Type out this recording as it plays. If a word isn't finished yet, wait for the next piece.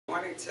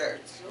morning, church.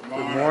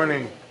 Good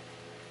morning.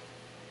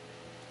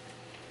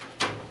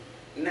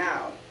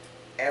 Now,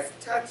 as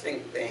touching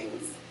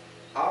things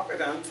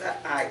offered unto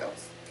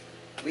idols,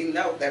 we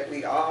know that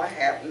we all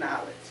have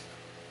knowledge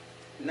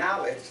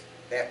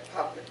that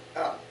puffeth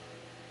up,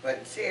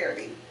 but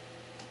charity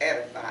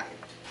edifieth.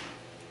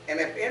 And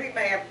if any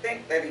man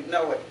think that he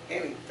knoweth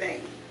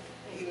anything,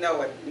 he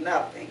knoweth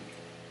nothing,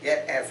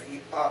 yet as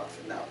he ought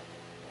to know.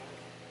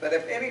 But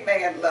if any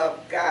man love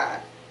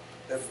God,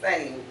 the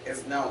same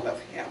is known of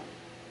him.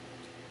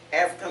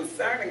 As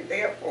concerning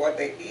therefore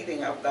the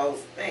eating of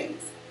those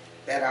things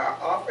that are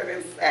offered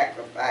in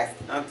sacrifice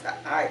unto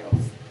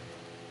idols,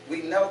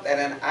 we know that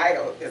an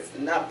idol is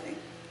nothing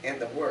in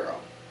the world,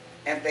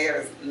 and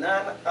there is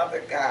none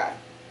other God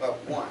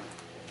but one.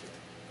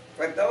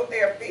 For though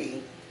there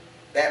be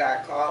that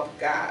are called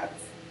gods,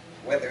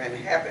 whether in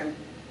heaven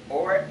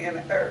or in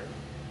earth,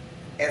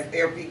 as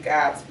there be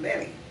gods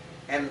many,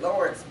 and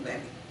lords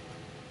many,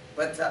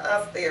 but to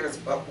us there is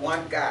but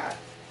one God,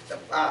 the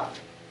Father,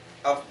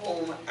 of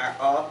whom are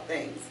all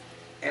things,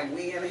 and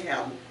we in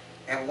him,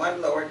 and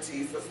one Lord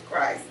Jesus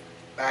Christ,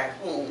 by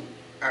whom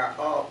are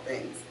all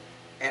things,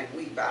 and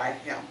we by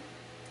him.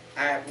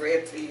 I have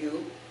read to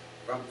you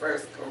from 1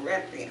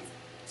 Corinthians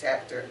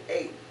chapter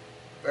 8,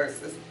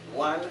 verses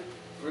 1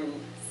 through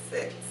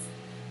 6.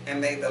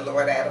 And may the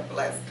Lord add a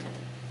blessing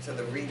to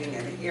the reading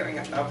and hearing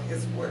of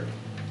his word.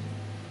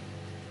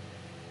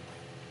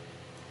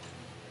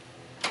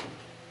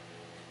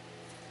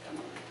 Come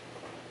on.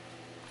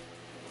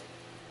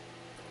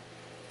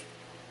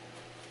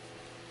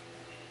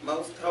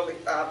 Most Holy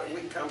Father,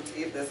 we come to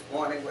you this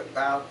morning with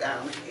bowed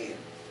down head.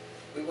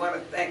 We want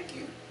to thank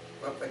you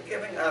for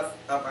forgiving us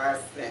of our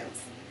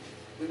sins.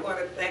 We want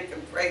to thank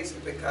and praise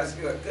you because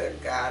you're a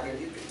good God and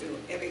you can do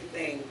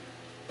anything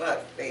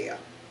but fail.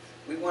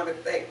 We want to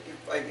thank you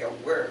for your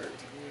word.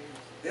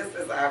 This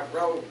is our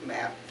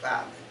roadmap,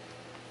 Father.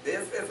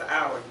 This is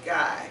our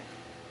guide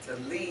to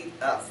lead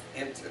us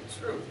into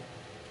truth.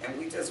 And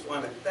we just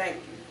want to thank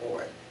you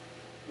for it.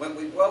 When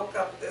we woke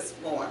up this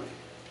morning,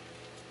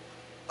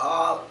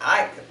 all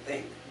I could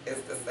think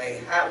is to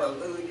say,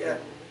 hallelujah,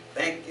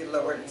 thank you,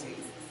 Lord Jesus.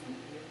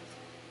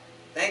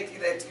 Thank you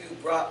that you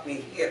brought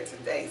me here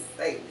today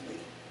safely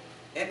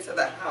into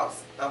the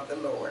house of the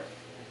Lord.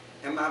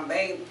 And my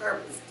main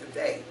purpose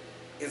today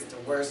is to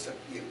worship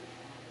you.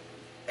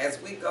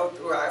 As we go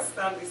through our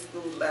Sunday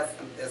school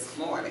lesson this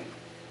morning,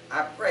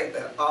 I pray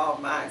that all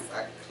minds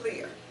are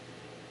clear,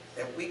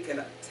 that we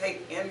can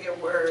take in your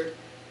word,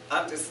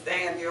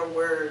 understand your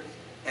word,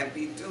 and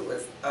be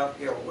doers of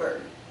your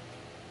word.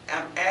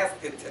 I'm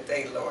asking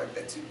today, Lord,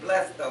 that you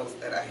bless those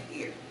that are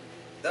here,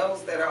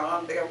 those that are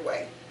on their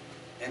way,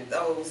 and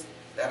those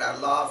that are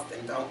lost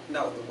and don't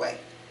know the way.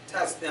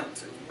 Touch them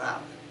too,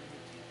 Father,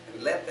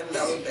 and let them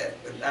know that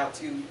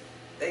without you,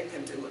 they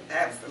can do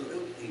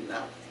absolutely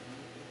nothing.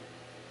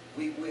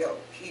 We will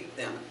keep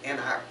them in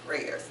our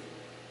prayers.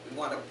 We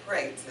want to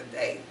pray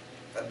today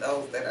for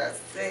those that are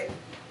sick,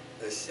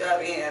 the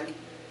shut-in,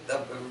 the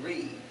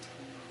bereaved.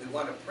 We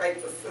want to pray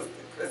for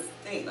Sister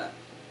Christina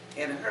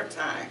in her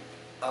time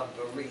of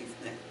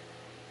bereavement.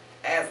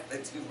 Ask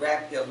that you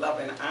wrap your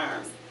loving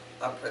arms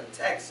of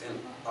protection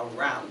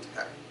around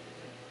her.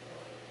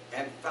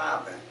 And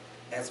Father,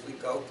 as we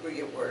go through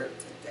your word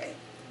today,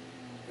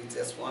 we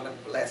just want to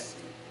bless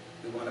you.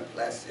 We want to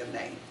bless your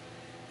name.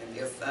 In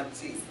your son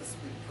Jesus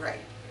we pray.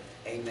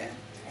 Amen.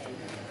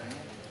 Amen.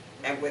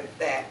 And with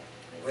that,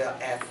 we'll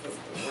ask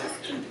Sister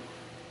Winston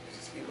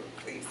if she will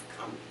please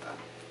come up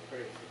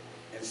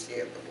and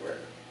share the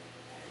word.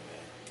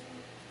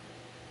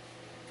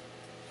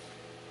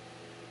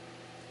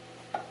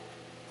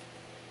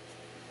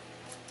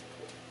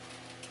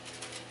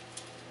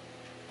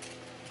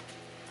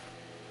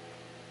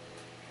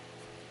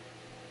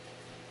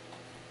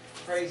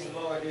 Praise the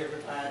Lord,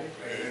 everybody.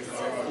 Praise the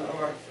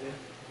Lord.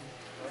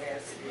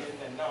 Glad to be in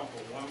the number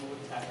one more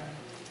time.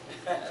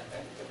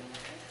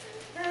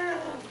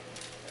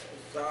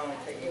 The song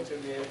came to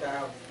me as I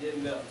was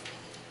getting up.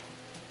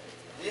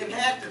 Didn't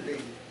have to be.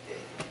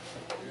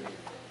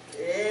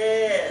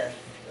 Yes.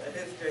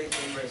 His grace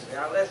and mercy.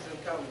 Our lesson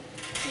comes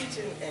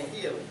teaching and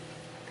healing.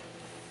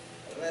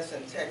 The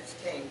lesson text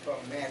came from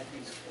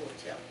Matthew's 4th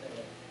chapter,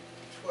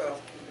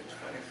 12th through the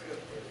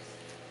 25th verse.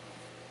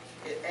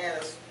 It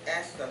asks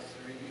us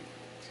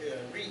to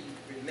read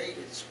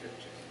related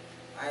scriptures.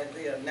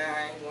 Isaiah 9,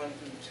 1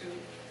 through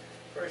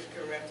 2, 1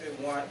 Corinthians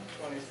 1,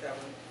 27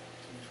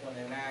 through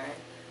 29,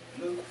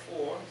 Luke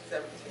 4,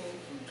 17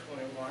 through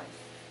 21,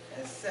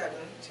 and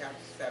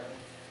chapter 7,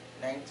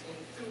 19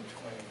 through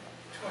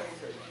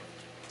 23.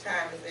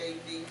 Time is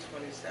AD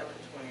 27,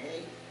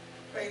 28.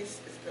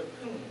 Place is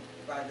Capernaum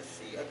by the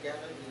Sea of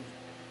Galilee.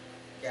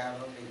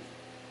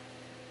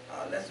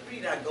 Let's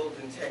read our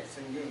golden text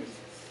in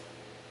unison.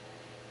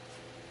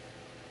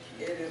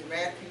 It is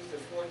Matthew, the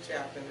 4th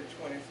chapter, and the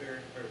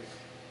 23rd verse.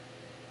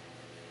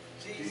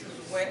 Jesus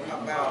went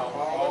about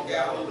all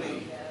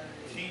Galilee,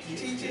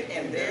 teaching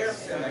in their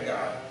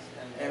synagogues,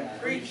 and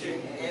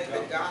preaching in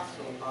the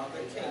gospel of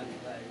the kingdom,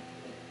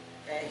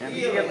 and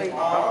healing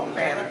all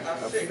manner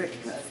of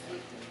sickness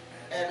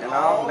and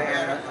all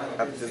manner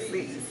of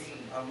disease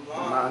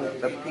among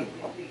the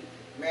people.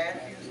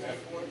 Matthew, the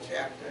 4th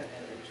chapter,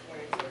 and the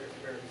 23rd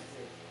verse.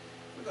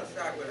 We're going to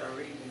start with our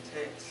reading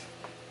text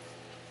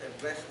that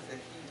blesses the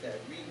he that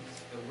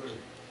reads the word.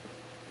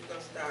 We're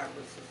going to start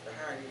with Sister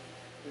Hardy.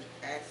 We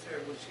asked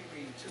her, would she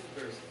read 2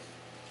 verses?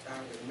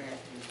 Start with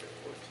Matthew, the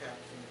 4th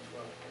chapter, and the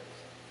 12th verse.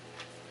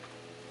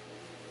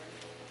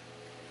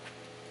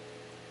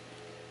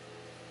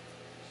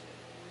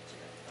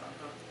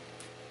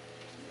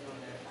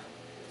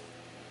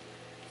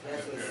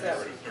 That's the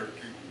 7th. 13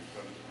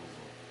 Sunday school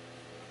book.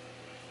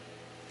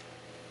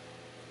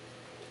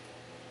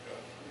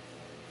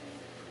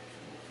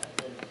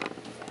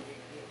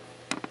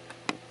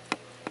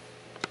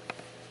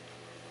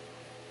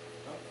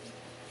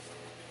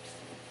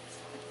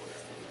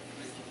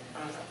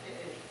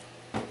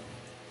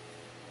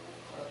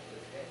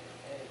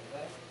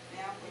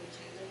 Now when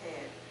Jesus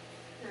had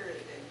heard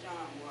that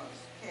John was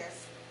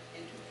cast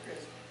into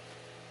prison,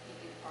 he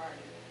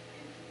departed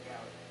into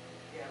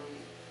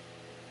Galilee.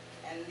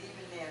 And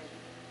leaving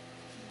Nazareth,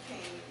 he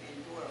came and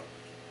dwelt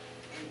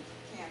in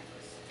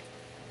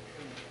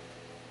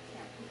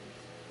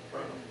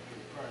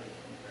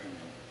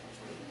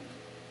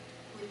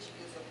which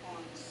is upon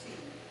the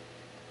sea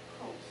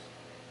coast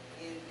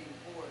in the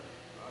border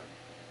of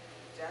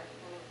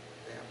Jacobine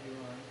and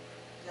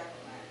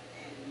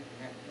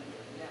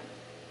Never.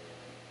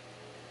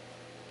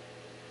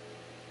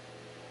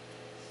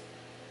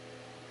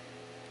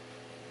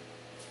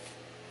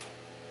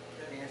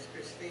 Let me ask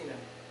Christina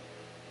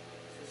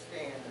to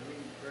stand and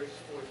read verse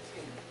 14.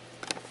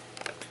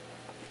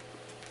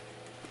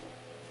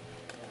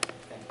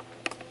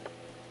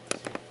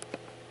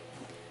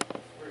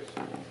 Verse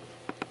 14.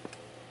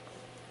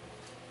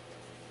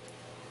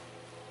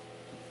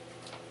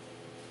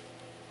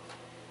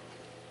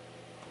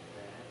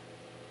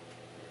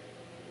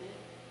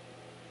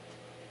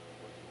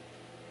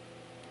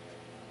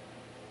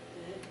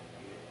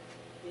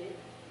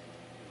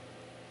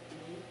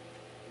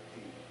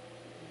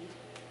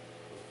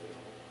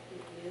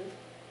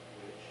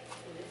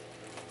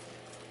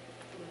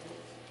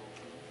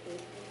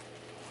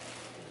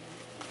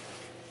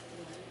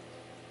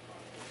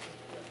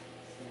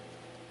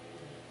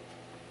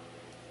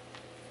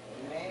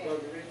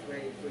 Brother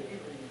Ridgway, for you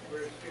read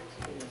verse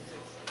 15 and 16.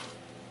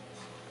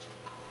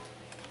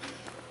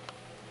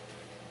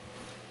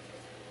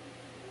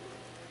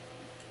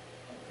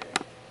 Okay.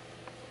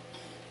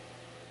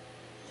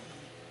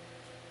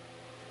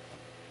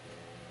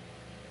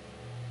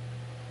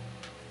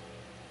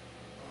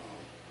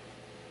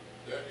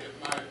 That it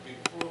might be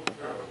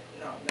fulfilled.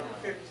 No,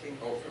 15.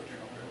 Oh, 15,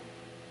 okay.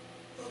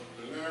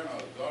 The land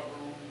of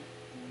Zebulun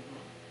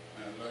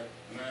and the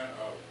land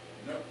of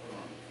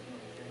Nephilim,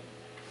 Okay.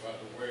 by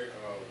the way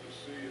of the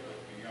sea of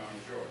beyond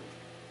Jordan,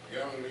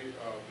 Galilee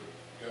of the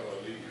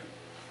Galileans.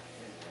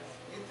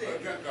 You think,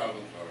 Gentiles,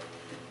 I'm sorry.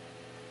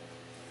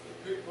 The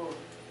people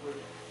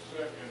which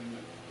sat in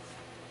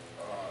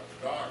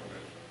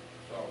darkness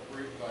saw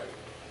great light,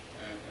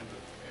 and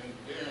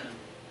then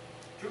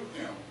to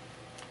them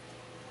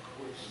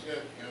which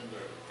sat in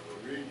the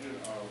region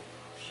of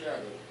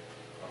shadow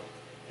of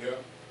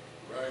death,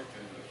 right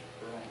in the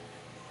strong,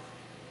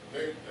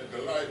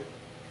 the light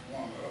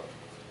swung up.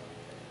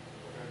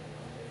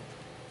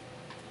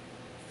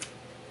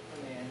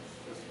 and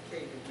Sister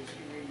Katie, would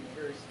you read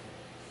verse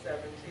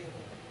 17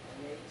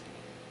 and 18?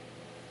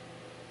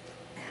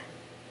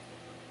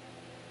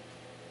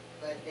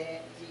 But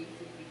that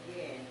Jesus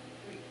began to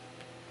preach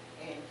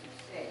and to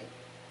say,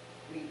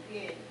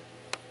 repent,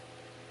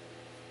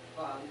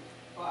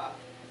 for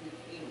the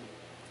kingdom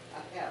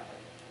of heaven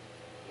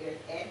is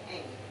at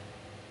hand.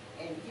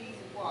 And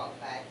Jesus walked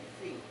by the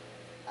sea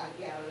of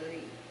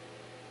Galilee,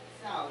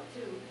 saw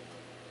two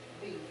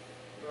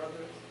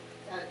brothers,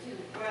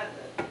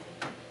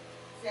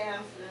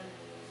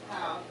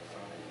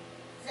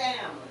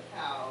 Simon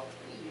called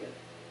Peter,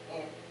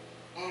 and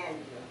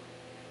Andrew,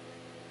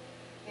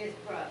 his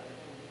brother,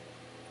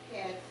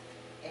 cast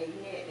a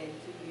net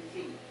into the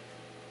sea,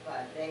 for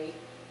they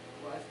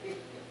was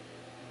fishing.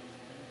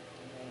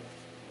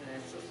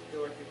 And Sister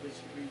Dorothy, would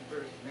you read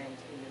verse 19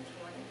 and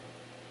 20?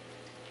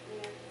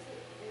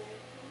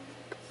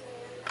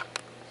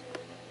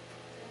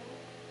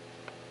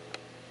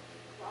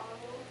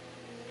 Follow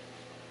me,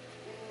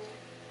 and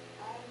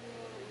I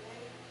will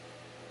make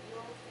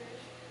your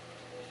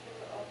fisher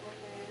of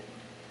men.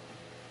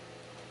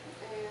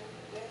 And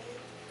they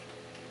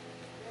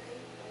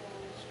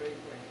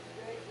Straightway.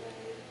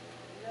 straightway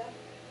left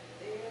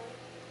their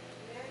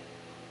net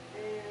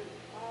and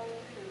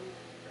followed him.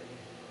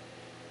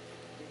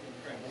 Deacon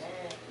Prince,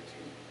 would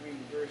you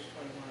read verse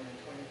 21 and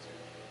 22?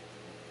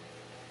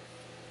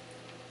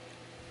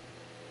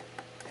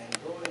 And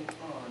going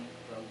on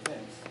from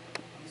thence,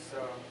 he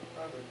saw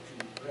other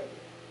 2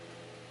 brethren,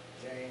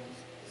 James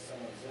the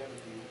son of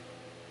Zebedee,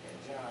 and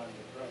John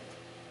the brother,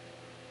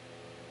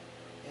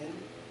 in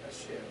a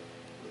ship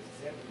with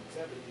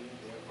Zebedee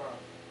their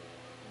father,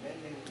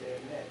 mending their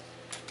nets.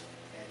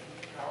 And he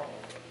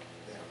called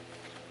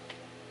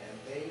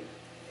They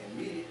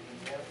immediately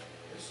left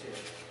the ship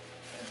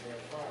and their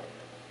father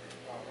and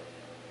followed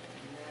him.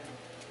 Amen.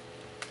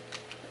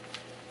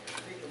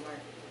 Deacon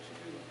Michael, would you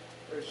do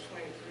verse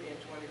 23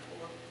 and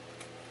 24?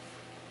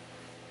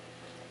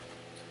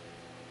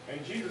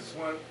 And Jesus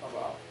went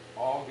about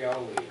all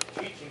Galilee,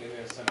 teaching in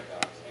their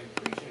synagogues and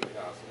preaching the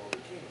gospel of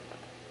the kingdom,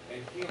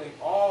 and healing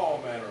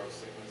all manner of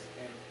sickness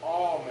and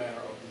all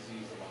manner of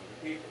disease among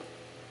the people.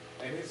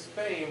 And his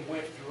fame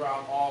went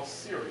throughout all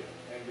Syria,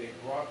 and they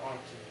brought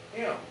unto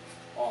him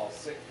all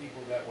sick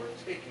people that were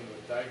taken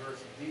with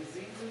diverse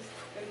diseases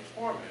and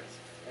torments,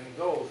 and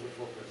those which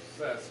were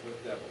possessed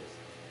with devils,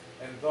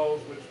 and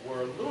those which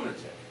were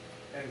lunatic,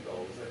 and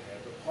those that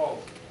had the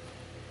palsy,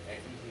 and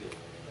he healed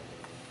them.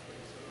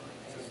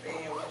 And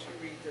then why don't you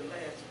read the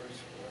last verse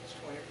for us,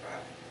 25.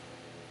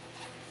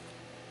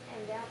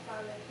 And there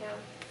followed him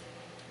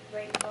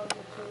great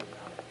multitudes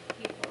of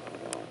people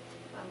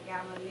from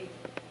Galilee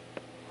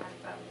and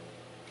from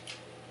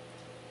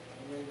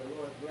And may the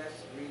Lord bless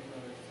the reading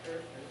of his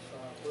scriptures,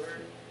 our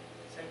word,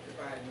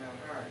 sanctified in our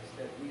hearts,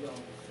 that we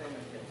don't sin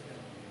against him.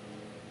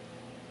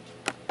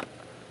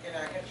 In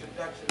our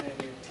introduction in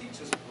the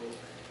teacher's book,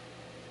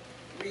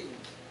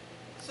 reads,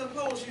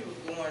 suppose you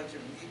were going to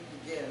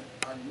begin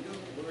a new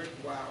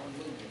worthwhile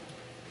movement.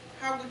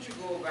 How would you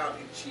go about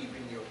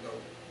achieving your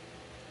goal?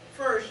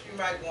 First, you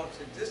might want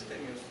to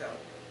distance yourself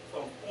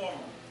from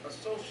former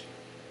associates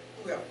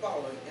who have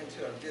fallen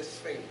into a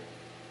disfavor.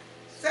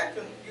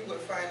 Second, you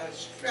would find a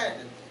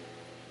strategy,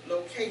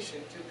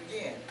 location to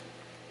begin.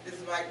 This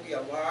might be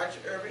a large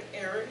urban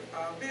area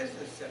or a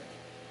business center.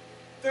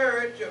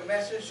 Third, your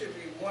message should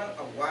be one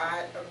of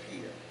wide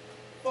appeal,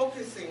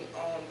 focusing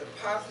on the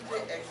positive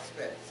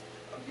aspects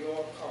of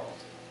your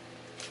cause.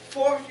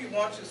 Fourth, you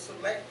want to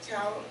select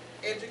talent,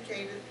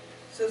 educated,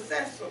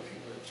 successful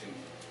people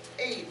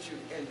to aid you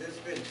in this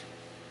venture.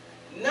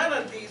 None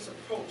of these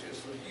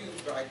approaches was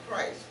used by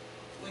Christ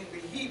when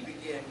he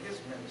began his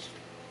ministry.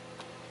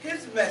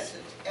 His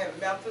message and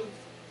method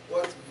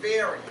was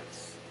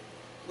variance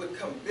with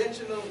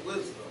conventional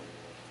wisdom,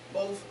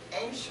 both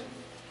ancient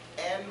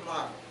and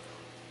modern.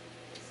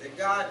 He said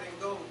God didn't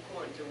go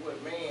according to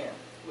what man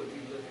would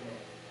be looking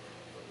at.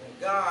 But when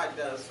God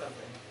does something,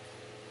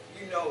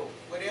 you know,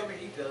 whatever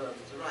he does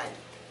is right.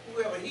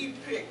 Whoever he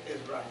picked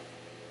is right.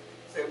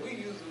 So we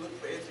usually look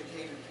for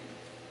educated people.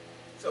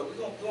 So we're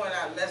going to go in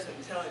our lesson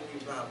telling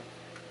you about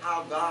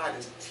how God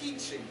is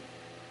teaching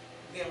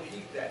them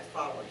that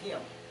follow him,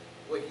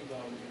 what he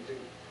wanted to do,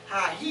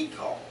 how he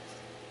calls.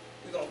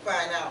 We're going to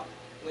find out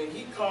when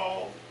he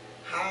called,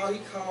 how he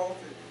called,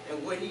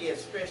 and what he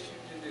expects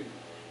you to do.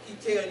 He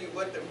tells you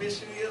what the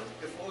mission is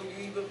before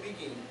you even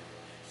begin.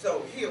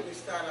 So here we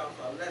start off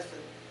our lesson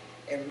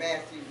in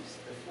Matthew,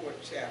 the 4th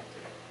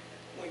chapter.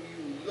 When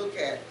you look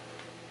at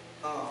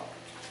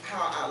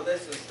how our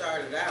lesson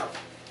started out,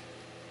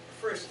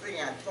 the first thing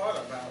I thought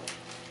about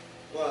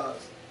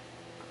was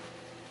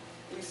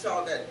we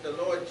saw that the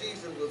Lord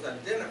Jesus was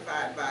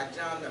identified by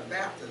John the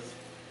Baptist,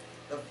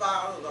 the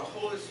Father of the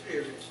Holy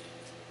Spirit,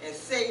 and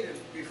Satan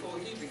before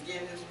he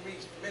began his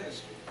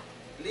ministry,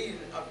 leading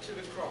up to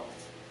the cross.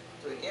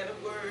 So in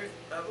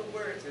other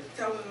words, it's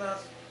telling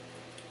us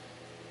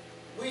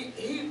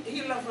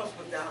he left us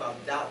without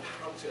a doubt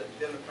how to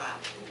identify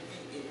who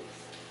he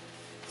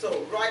is.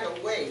 So right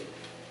away,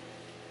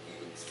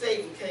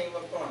 Satan came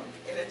upon him.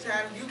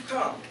 Anytime you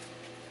come,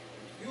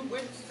 you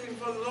witnessing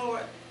for the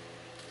Lord,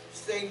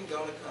 Satan's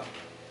gonna come.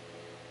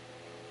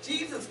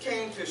 Jesus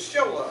came to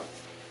show us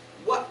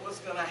what was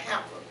gonna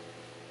happen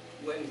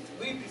when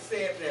we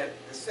said that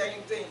the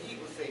same thing he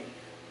was saying.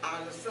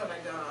 I'm the Son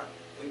of God.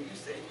 When you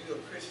say you're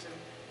a Christian,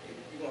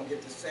 you're gonna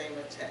get the same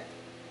attack.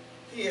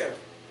 Here,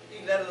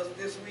 he let us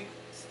this week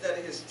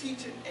study his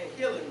teaching and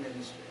healing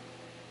ministry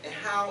and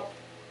how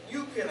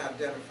you can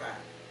identify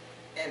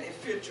and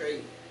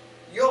infiltrate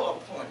your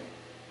appointment.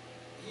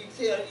 He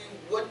tells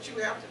you what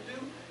you have to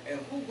do and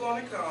who's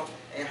going to come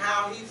and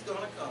how he's going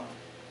to come.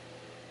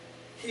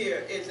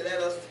 Here it's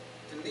let us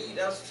to lead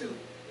us to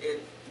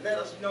it. Let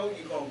us know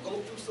you're going to go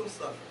through some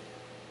suffering.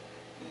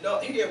 No,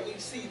 here we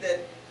see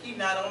that he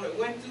not only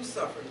went through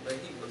suffering, but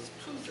he was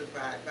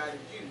crucified by the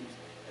Jews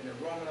and the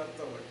Roman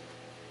authority.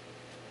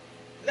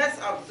 Let's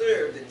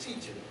observe the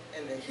teaching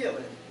and the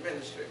healing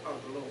ministry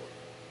of the Lord.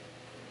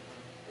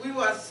 We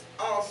must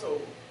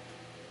also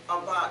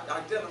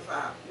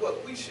identify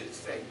what we should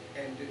say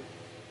and do.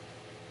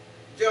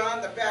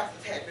 John the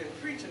Baptist had been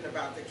preaching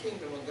about the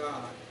kingdom of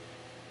God,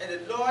 and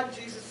the Lord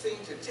Jesus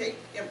seemed to take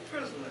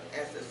imprisonment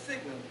as a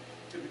signal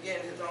to begin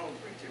his own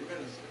preaching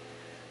ministry.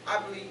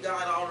 I believe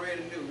God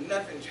already knew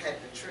nothing had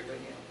to trigger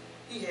him.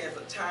 He has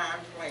a time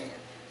plan.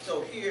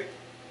 So here,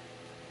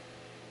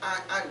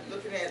 I'm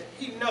looking at,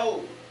 he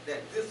knows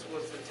that this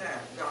was the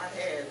time. God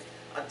has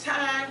a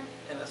time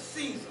and a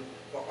season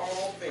for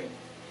all things.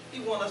 He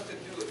wants us to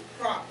do it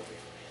properly.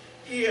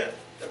 Here,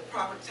 the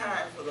proper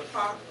time for the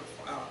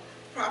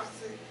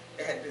prophecy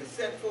that had been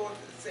set forth,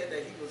 that said that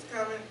he was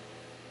coming,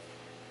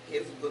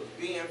 it was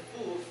being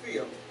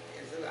fulfilled.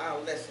 It's in our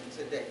lesson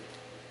today.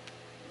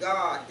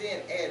 God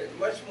then added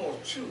much more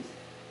truth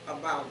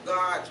about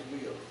God's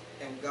will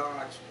and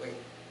God's way.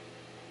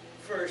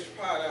 First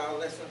part of our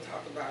lesson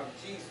talk about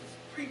Jesus'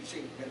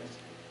 preaching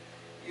ministry.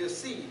 You'll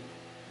see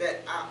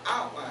that our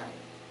outline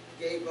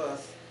gave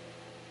us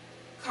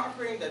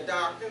conquering the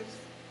darkness,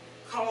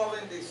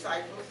 calling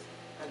disciples,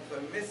 and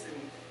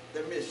permitting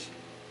the mission.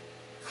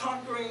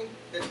 Conquering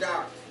the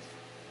darkness.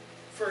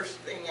 First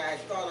thing I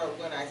thought of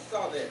when I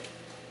saw that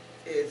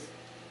is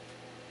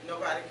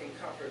nobody can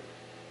conquer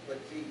but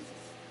Jesus.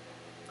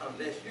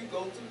 Unless you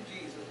go through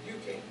Jesus, you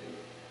can't do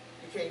it.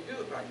 You can't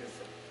do it by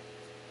yourself.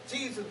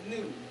 Jesus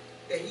knew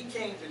that he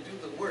came to do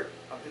the work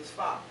of his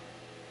Father.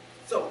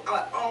 So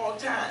at all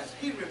times,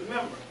 he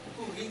remembered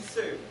who he's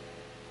serving.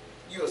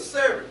 You're a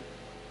servant.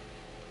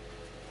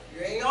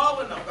 You ain't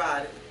over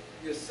nobody,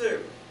 you're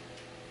serving.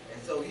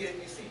 And so here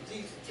you see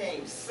Jesus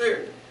came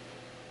serving.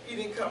 He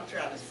didn't come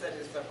trying to set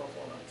himself up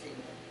on a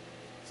kingdom.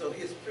 So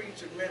his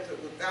preacher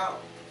mentored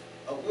without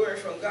a word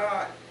from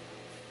God.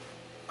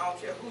 I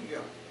don't care who you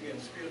are, you're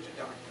in spiritual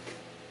darkness.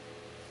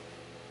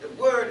 The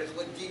word is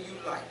what gives you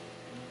life.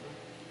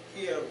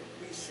 Here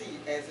we see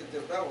as it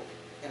developed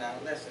in our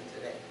lesson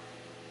today,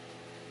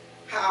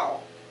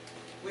 how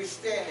we're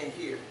standing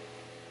here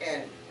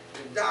and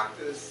the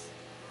doctors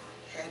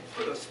had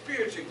put a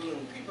spiritual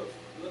gloom. People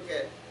look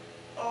at,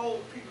 oh,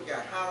 people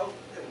got houses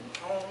and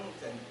homes,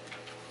 and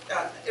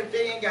if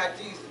they ain't got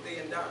Jesus,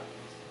 they in darkness.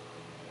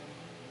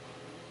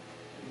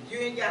 If you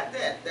ain't got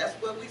that, that's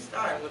what we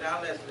started with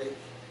our lesson today.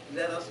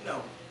 Let us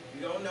know.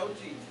 You don't know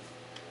Jesus,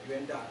 you're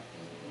in darkness.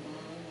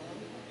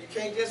 You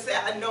can't just say,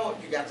 I know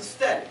him. You got to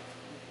study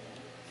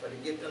for to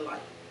get the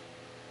light.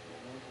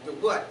 The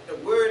what? The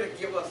word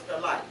to give us the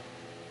light.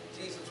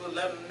 Jesus will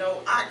let them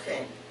know I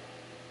came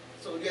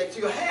so that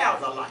you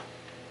have the light.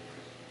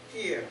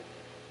 Here,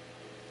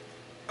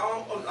 a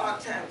lot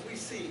of times we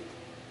see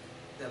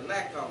the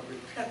lack of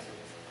repentance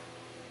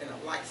in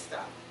a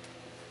lifestyle.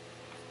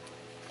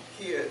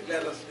 Here,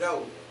 let us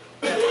know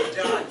that's what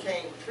John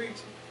came preaching,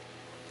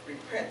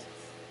 repentance.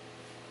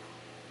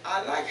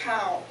 I like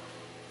how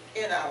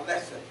in our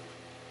lesson,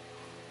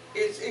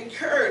 it's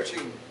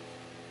encouraging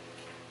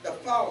the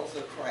followers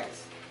of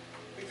Christ,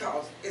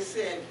 because it's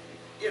saying,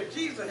 if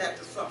Jesus had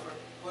to suffer,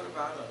 what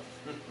about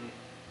us?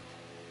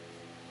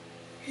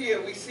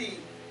 Here we see,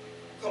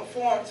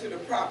 conform to the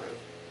prophets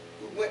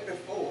who went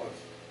before us.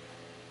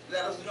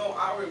 Let us know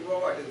our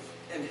reward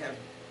is in heaven.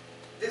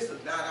 This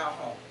is not our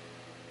home.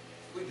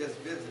 We just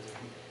visited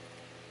him.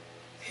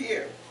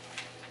 Here,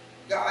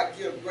 God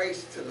gives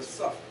grace to the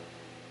suffering.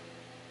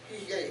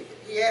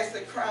 He has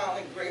the crown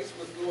and grace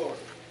with glory.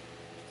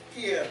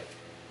 Here,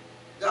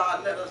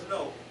 God let us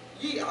know,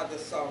 ye are the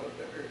salt of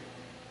the earth.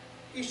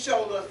 He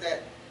showed us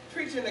that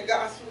preaching the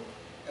gospel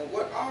and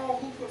what all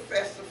who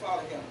profess to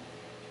follow him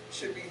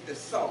should be the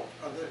salt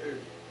of the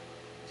earth.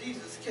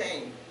 Jesus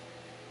came,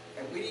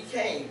 and when he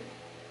came,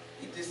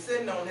 he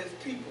descended on his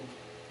people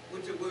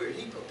with the word.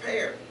 He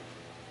prepared them.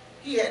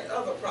 He had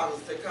other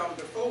prophets to come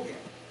before him.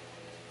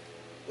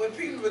 When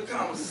people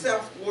become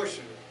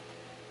self-worshipers,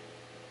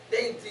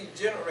 they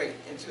degenerate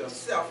into a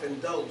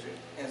self-indulgent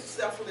and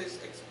selfless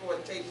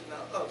exploitation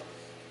of others,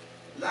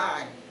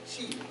 lying,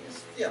 cheating, and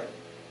stealing,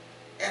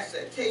 as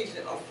the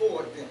occasion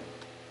affords them.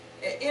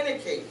 In any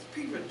case,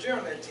 people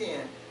generally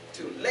tend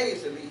to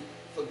lazily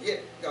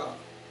forget God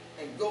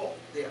and go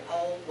their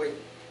own way.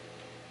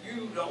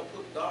 You don't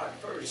put God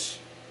first.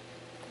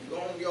 You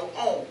go on your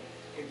own.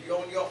 If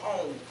you're on your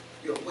own,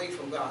 you're away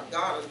from God.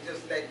 God will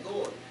just let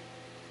go of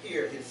you.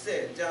 Here it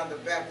said, John the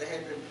Baptist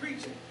had been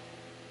preaching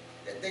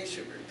that they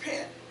should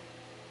repent.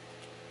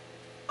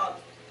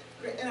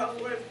 In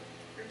other words,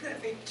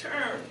 repent means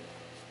turn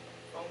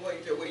from the way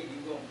you're going.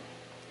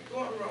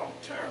 You're going wrong,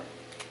 turn.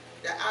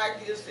 The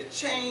idea is to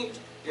change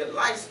your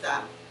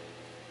lifestyle,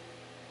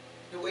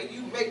 the way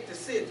you make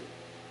decisions.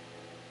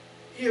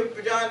 Here,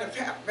 John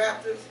the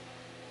Baptist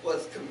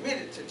was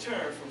committed to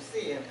turn from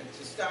sin and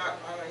to start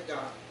honoring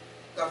God,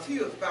 because he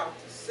was about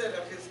to set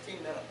up his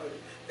kingdom on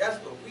earth.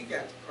 That's what we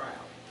got to cry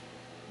out.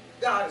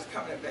 God is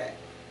coming back.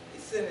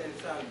 He's sending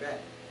his son back.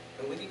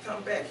 And when he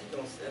comes back, he's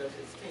going to set up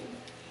his kingdom.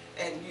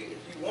 And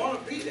if you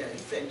want to be there, he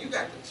said, you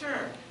got to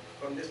turn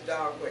from this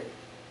dark way.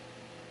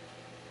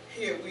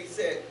 Here we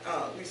said,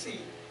 we see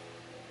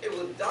it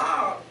was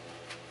dark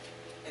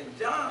in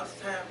John's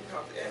time,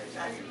 because every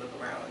time you look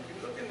around and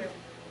you look in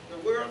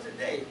the world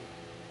today,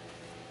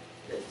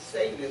 that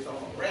Satan is on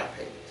a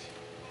rampage.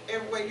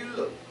 Everywhere you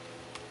look,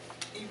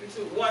 even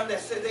to one that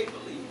said they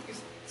believe. You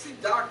see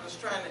darkness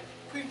trying to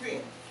creep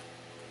in.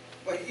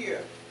 But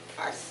here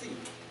I see,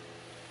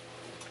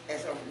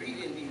 as I'm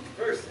reading these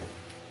verses,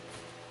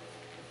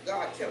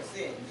 God kept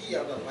saying, ye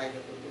are the light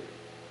of the world.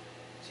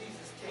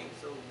 Jesus came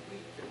so we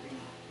could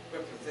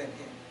represent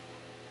him.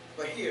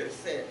 But here it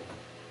said,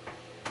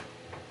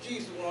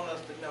 Jesus wants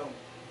us to know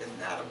it's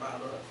not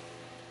about us,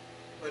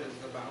 but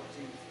it's about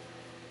Jesus.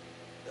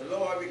 The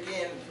Lord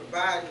began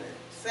providing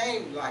the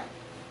same light,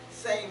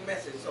 same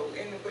message. So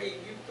anywhere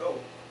you go,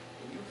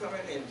 when you come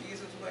in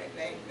Jesus'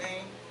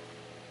 name,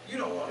 you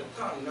don't want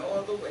to come no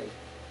other way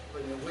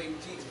but in the way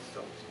Jesus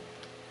told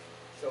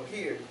you. So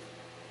here,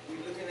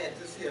 we're looking at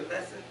this here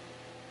lesson,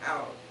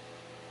 how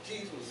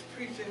Jesus was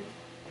preaching,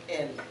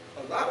 and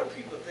a lot of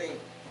people think,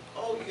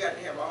 oh, you got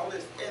to have all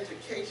this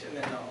education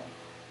and all.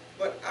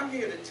 But I'm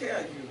here to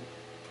tell you,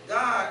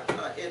 God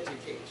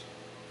educates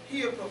you.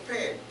 He'll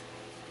prepare you.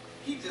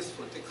 He just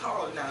put the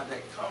calling out that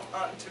come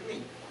unto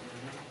me.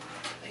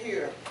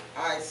 Here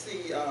I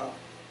see,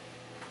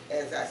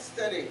 as I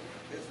study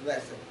this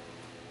lesson,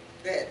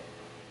 that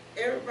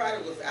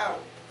everybody was out.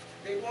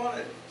 They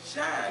wanted to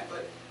shine,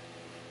 but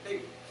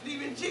they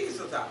leaving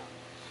Jesus out.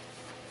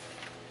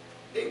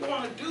 They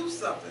want to do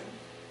something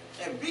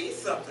and be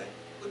something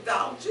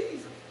without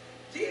Jesus.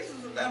 Jesus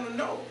will let them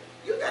know,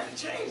 you got to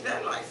change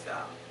that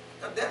lifestyle,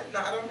 because that's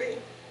not of me.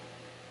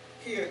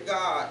 Here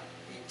God,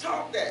 he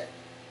taught that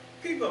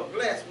people are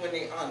blessed when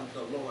they honor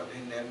the Lord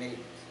and their neighbors.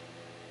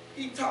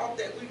 He taught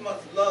that we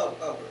must love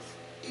others,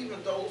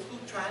 even those who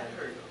try to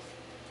hurt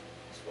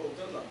us. We're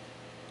supposed to love.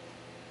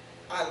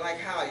 I like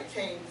how he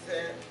came and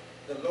said,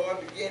 the Lord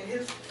began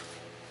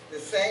the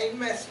same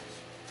message.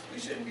 We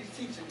shouldn't be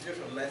teaching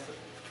different lessons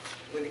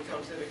when it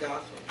comes to the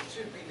gospel. It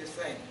should be the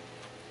same.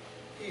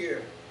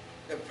 Here,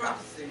 the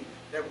prophecy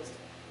that was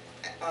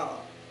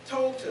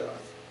told to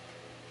us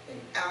in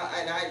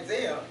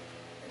Isaiah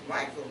and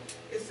Michael,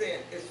 it said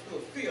it's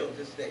fulfilled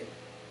this day.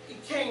 He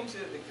came to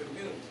the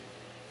community.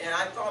 And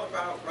I thought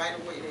about right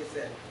away, they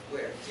said,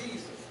 where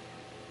Jesus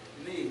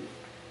lived.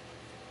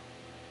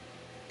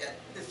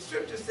 The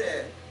scripture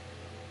said,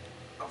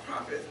 a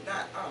prophet is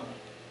not honored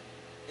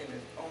in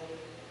his own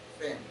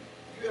family.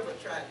 You ever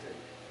tried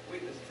to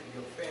witness to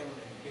your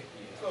family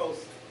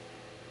close?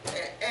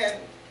 And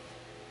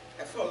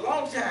for a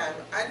long time,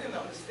 I didn't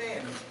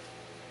understand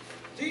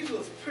it. Jesus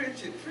was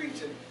preaching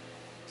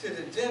to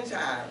the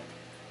Gentiles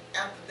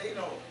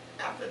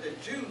after the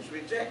Jews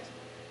rejected him.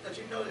 Because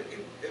you know that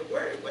the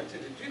word went to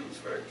the Jews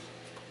first.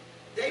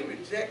 They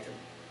rejected him.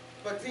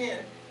 But then,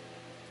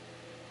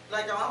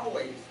 like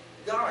always,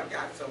 God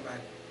got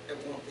somebody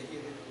that wants to hear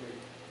his word.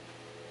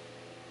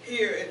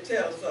 Here it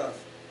tells us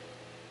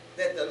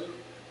that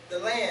the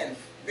land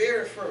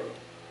very fertile,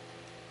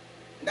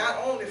 not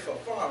only for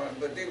farming,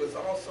 but there was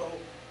also,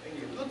 when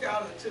you look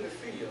out into the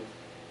field,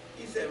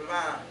 he said,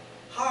 my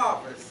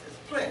harvest is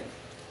plenty,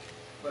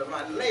 but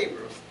my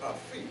laborers are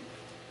few.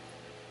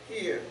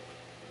 Here,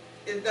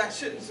 that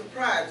shouldn't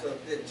surprise us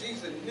that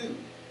Jesus knew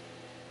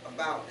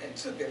about and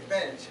took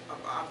advantage of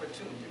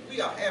opportunity.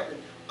 We are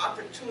having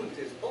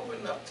opportunities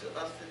open up to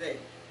us today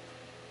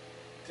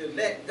to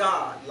let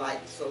God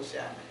light so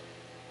shine.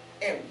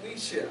 And we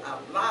should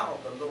allow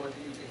the Lord to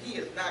use it. He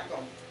is not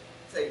going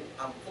to say,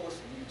 I'm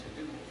forcing you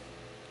to do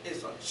this.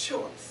 It's a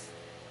choice.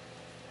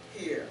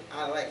 Here,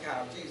 I like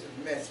how Jesus'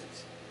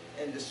 message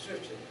and the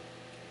scripture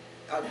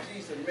of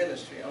Jesus'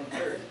 ministry on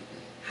earth,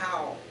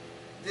 how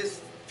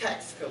this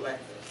tax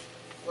collector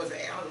was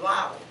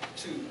allowed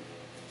to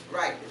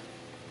write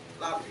it.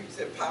 A lot of people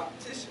said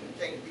politician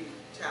can't be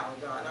a child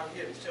of God. I'm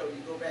here to show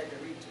you, go back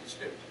and read the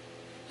scripture.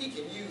 He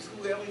can use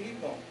whoever he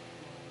wants,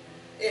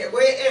 and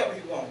wherever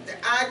he wants. The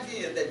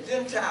idea that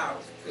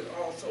Gentiles could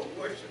also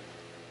worship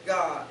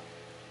God.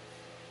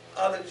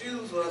 Other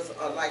Jews was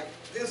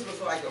this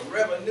was like a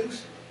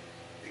revolution,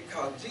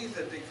 because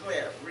Jesus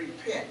declared,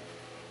 repent,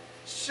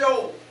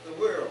 show the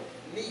world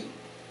need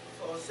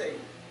for a Savior.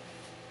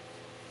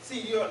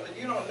 See, you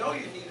don't know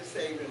you need a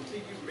Savior until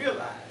you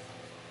realize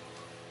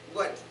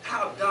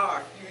how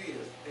dark you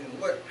is,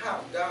 and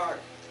how dark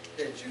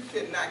that you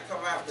could not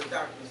come out of the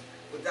darkness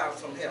without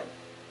some help.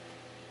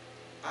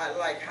 I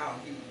like how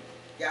he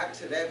got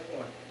to that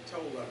point and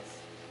told us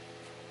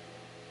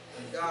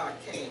when God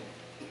came,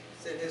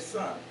 sent his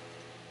son,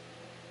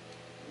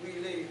 we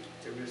need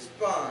to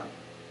respond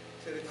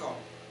to the call.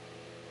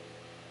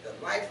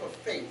 The life of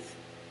faith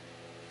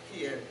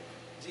here,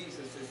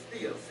 Jesus is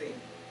still seeing.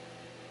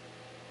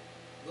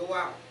 Go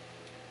out,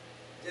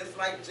 just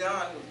like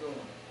John was doing,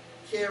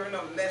 carrying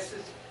a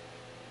message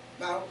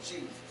about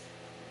Jesus.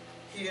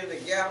 Here the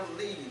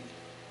Galilee,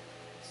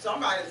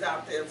 somebody's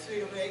out there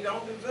feeling they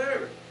don't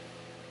deserve it.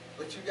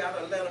 But you got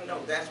to let them know.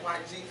 That's why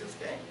Jesus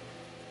came,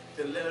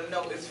 to let them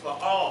know it's for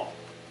all.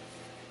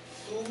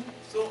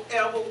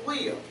 Whosoever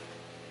will.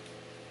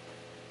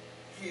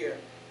 Here,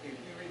 if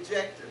you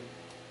reject him,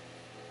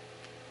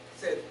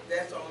 said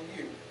that's on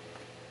you.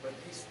 But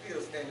he's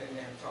still standing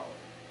there calling.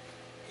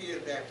 Here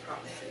that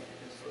prophecy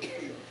is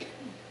fulfilled.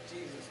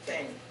 Jesus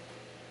came,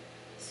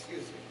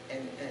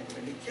 and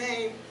when he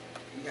came,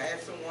 he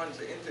had someone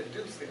to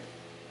introduce him.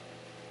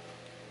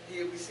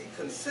 Here we see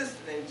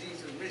consistent in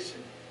Jesus'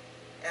 mission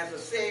as a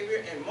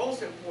Savior, and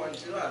most important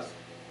to us,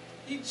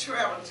 he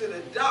traveled to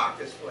the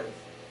darkest place.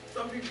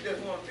 Some people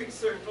just want to pick a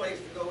certain place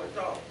to go and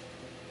talk.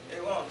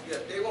 They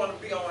want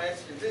to be on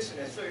exposition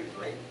at a certain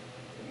place.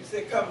 When you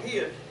say come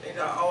here, they say,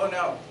 oh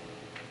no.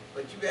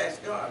 But you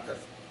ask God,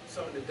 because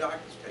some of the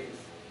darkest places,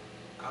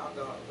 our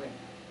God went.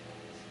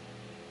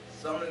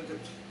 Some of the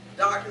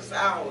darkest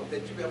hours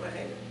that you ever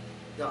had,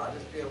 God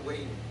is still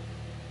waiting,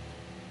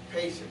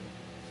 patient.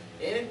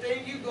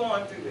 Anything you're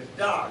going through is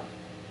dark.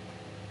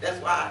 That's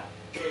why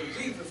when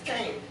Jesus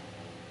came,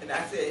 and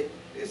I said,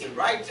 it's the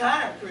right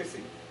time,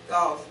 Chrissy,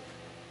 Because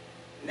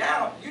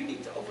now you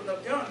need to open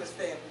up your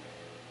understanding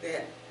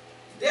that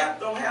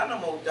death don't have no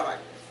more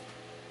darkness.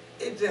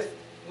 It just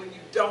when you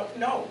don't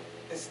know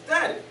and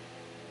study.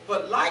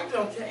 But light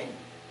don't came.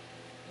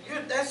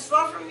 That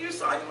suffering you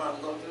saw your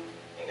mother go through,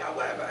 you ain't got to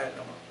worry about it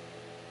no more.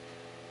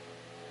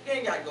 You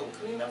ain't got to go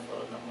clean up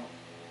for it no more.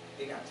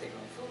 You ain't got to take no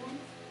food.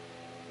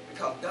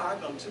 Because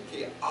God done took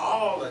care of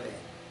all of that.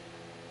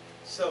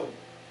 So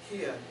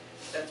here,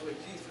 that's what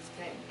Jesus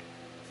came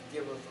to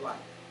give us life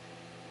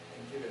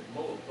and give it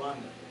more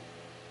abundantly.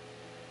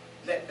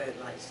 Let that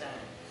light shine.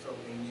 So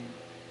when you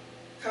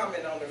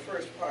comment on the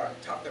first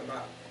part, talking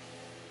about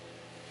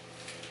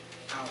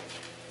our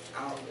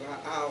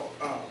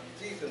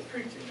Jesus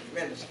preaching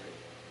ministry,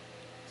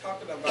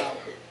 talking about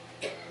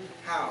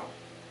how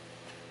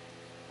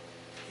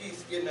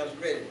he's getting us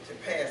ready to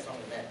pass on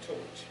that torch.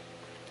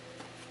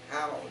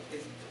 How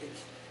it's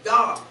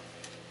God,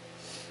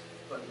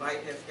 but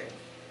light has came.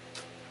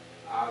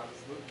 I was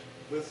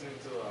listening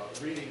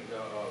to, reading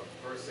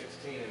verse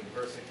 16, and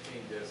verse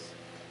 16 just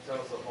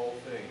tells the whole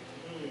thing.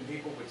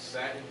 People which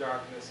sat in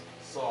darkness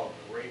saw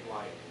great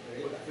light.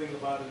 But the thing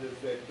about it is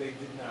that they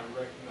did not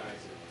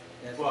recognize it.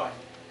 That's but right.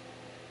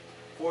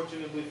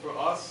 Fortunately for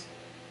us,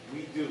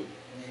 we do.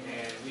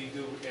 Amen.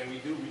 And we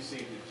do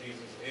receive that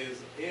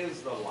Jesus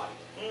is the light.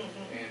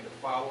 Mm-hmm. And to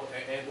follow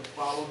him. And to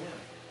follow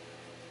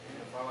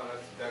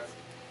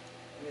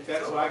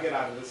that's so what I get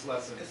out of this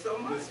lesson. It's so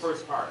much. This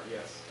first part,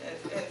 yes.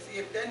 And see,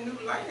 if that new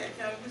light had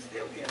come, we'd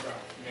still be in dark.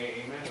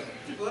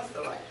 Amen. What's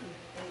the light?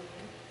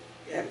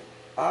 Yeah. And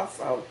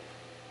also,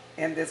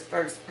 in this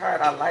first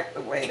part, I like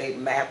the way they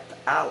mapped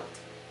out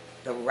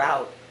the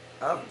route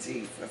of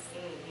Jesus.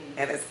 Mm-hmm.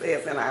 And it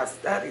says in our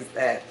studies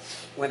that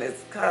when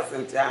his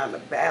cousin John the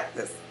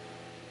Baptist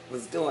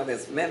was doing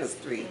his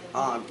ministry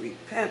on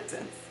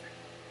repentance,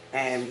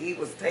 and he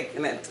was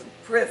taken into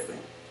prison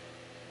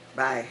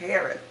by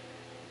Herod,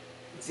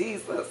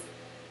 Jesus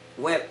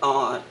went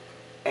on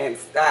and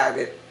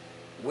started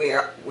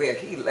where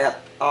he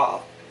left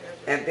off.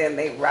 And then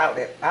they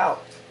routed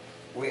out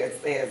where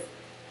it says,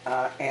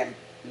 and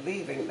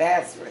leaving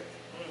Nazareth,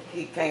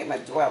 he came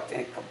and dwelt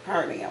in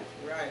Capernaum.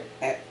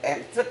 Right.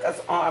 And took us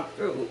on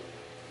through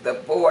the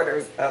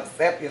borders of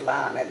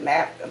Zebulun and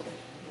Naphtali.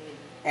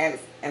 And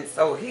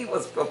so he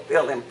was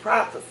fulfilling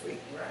prophecy.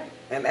 Right.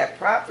 And that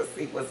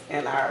prophecy was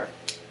in our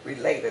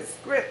related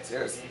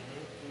scriptures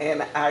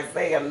in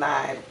Isaiah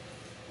 9,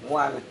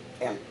 1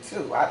 and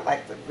 2. I'd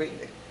like to read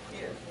it.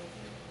 Yes.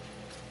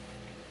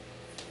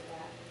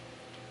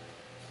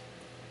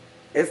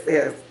 It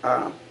says,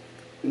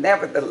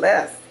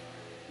 nevertheless,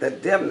 the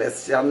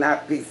dimness shall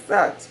not be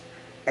such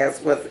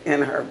as was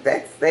in her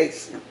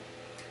vexation,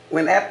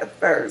 when at the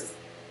first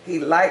he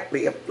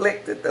lightly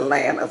afflicted the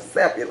land of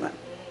Zebulun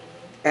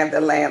and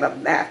the land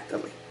of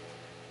Naphtali,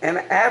 and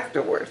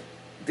afterward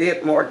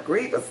did more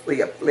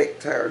grievously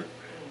afflict her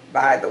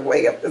by the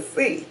way of the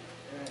sea,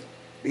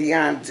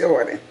 beyond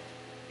Jordan,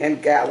 in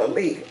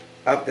Galilee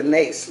of the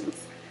nations.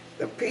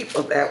 The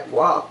people that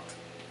walked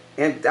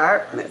in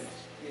darkness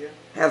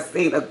have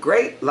seen a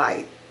great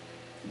light.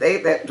 They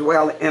that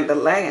dwell in the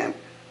land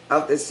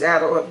of the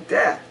shadow of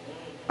death,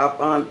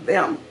 upon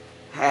them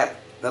hath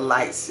the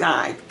light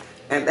shined.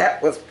 And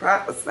that was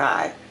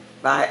prophesied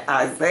by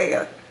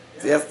Isaiah,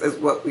 just as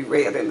what we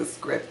read in the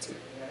scripture.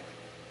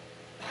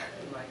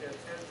 Like I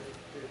said,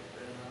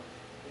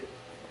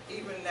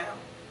 even now,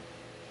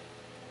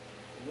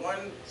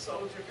 one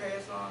soldier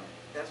pass on,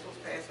 that's what's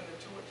passing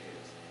the torch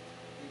is.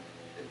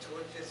 The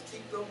torch just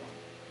keep going.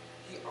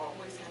 He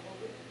always have a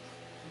witness.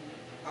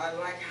 I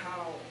like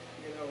how,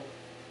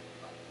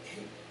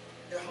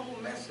 the whole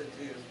message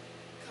is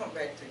come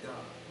back to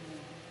God.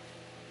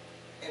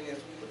 And as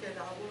we look at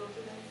our world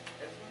today,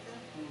 that's what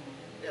that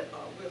that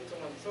we're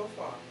going so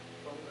far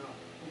from God.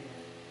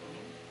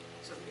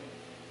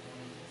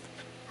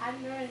 I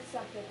learned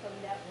something from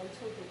that one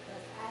too,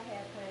 because I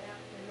had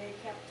when they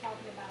kept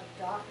talking about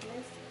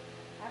darkness,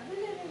 I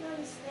really didn't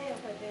understand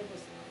what they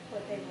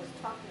was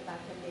talking about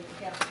when they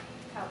kept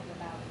talking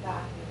about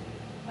darkness.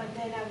 But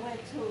then I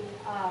went to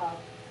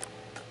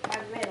I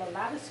read a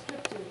lot of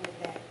scripture with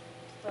that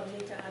for me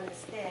to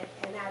understand,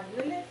 and I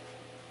really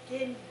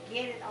didn't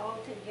get it all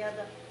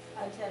together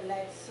until,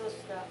 like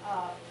Sister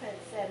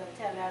Prince said,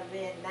 until I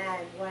read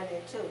 9:1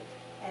 and 2,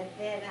 and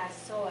then I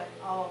saw it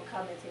all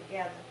coming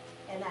together,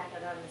 and I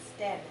could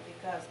understand it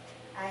because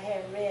I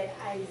had read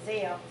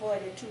Isaiah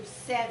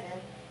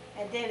 42:7,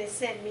 and then it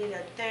sent me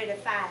to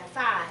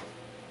 35:5,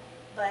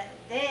 but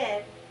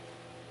then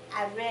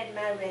I read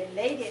my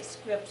related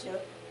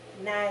scripture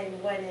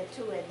 9:1 and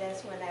 2, and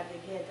that's when I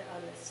began to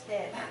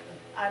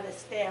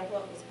understand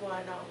what was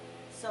going on.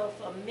 So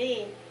for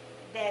me,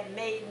 that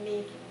made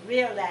me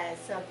realize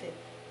something.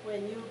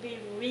 When you be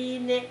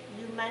reading it,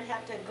 you might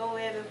have to go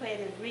everywhere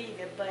to read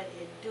it, but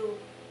it do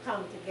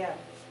come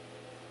together.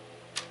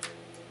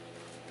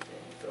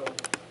 So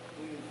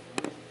we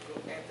go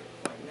at the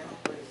point now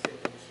where it says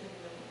the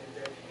kingdom is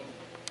at hand.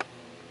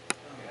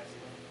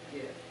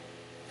 Yeah.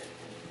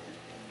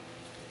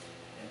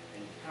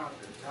 And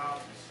conquer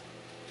darkness.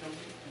 So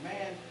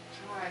man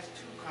tries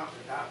to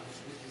conquer darkness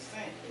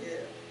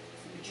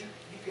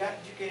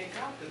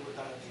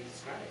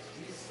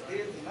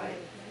is the life.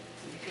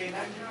 You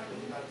cannot conquer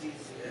without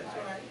Jesus in your That's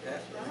life. right,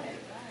 that's right.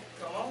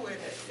 Come on with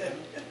it.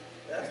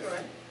 That's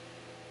right.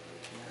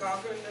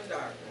 Conquering the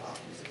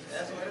darkness.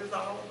 That's what it's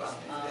all about.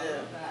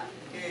 Yeah.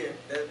 Yeah,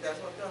 that's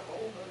what the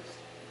whole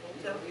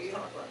chapter is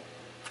talking about.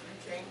 You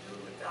can't do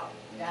it without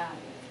it. Yeah.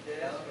 Yeah,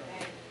 that's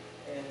right.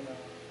 And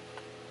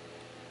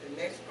the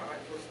next part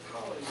was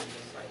calling the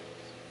disciples.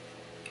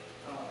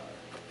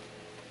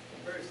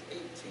 Verse 18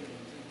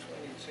 through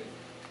 22.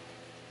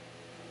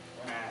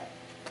 When I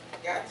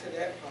got to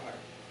that part,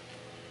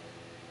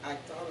 I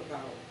thought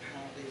about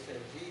how they said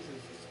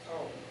Jesus is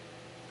calling.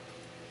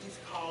 He's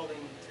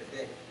calling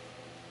today.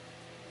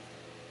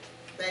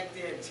 Back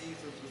then,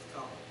 Jesus was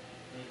calling.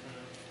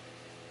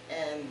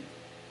 And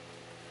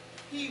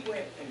he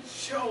went and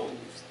chose.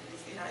 You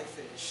see how he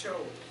said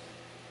chose?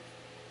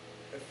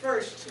 The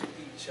first two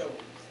he chose.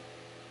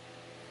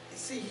 You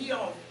see, he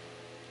don't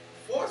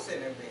force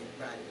anybody,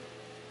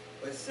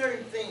 but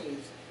certain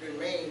things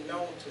remain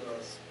known to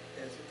us,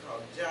 as we call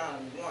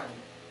John 1,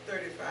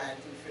 35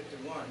 through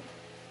 51.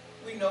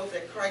 We know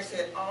that Christ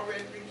had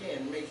already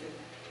begun making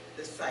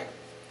disciples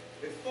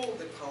before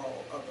the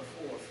call of the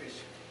four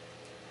officials.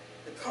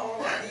 The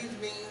call of these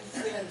means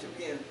seemed to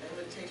be an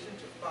invitation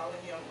to follow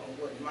him on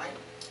what might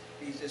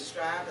be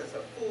described as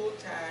a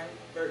full-time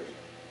version,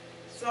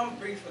 some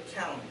brief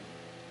accounting.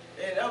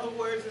 In other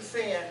words, it's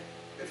saying,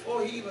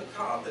 before he even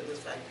called the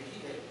disciples,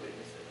 he had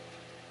witnesses.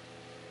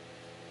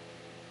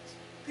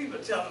 People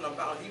telling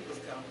about he was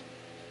coming.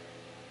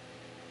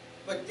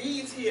 But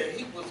these here,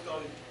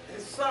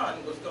 his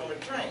son was going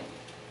to train.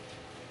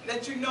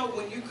 Let you know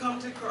when you come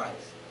to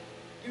Christ,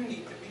 you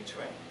need to be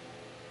trained.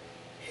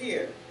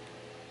 Here,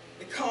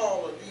 the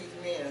call of these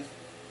men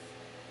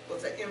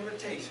was an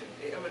invitation.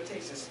 The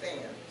invitation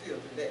stands still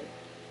today.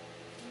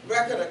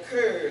 Record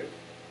occurred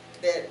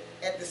that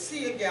at the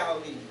Sea of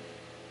Galilee,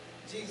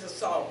 Jesus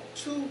saw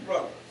two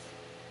brothers.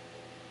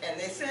 And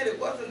they said it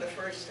wasn't the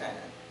first time.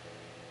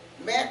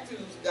 Matthew's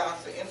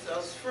gospel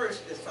inserts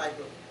first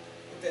disciple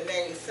with the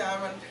name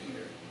Simon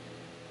Peter.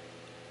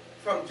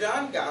 From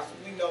John's gospel,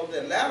 we know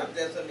the latter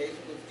designation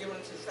was given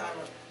to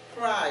Simon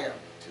prior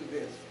to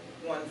this,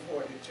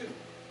 142.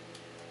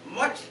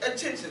 Much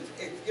attention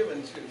is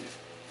given to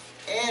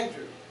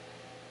Andrew,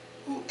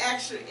 who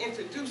actually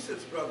introduced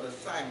his brother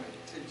Simon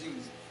to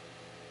Jesus.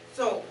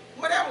 So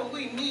whatever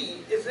we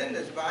need is in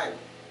this Bible.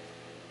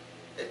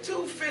 The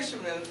two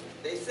fishermen,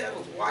 they said,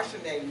 was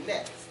washing their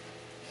nets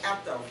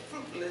after a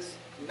fruitless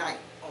night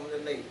on the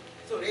lake.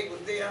 So they was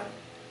there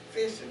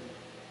fishing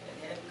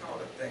and hadn't caught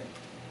a thing.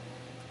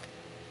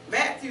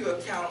 Matthew's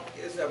account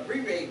is an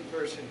abbreviated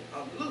version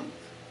of Luke.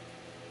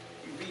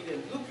 You read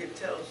in Luke, it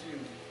tells you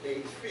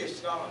they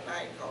fished all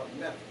night, caught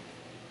nothing.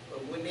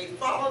 But when they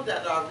followed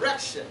the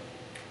direction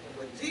of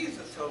what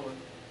Jesus told them,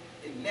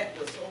 the net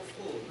was so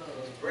full, it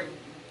was breaking.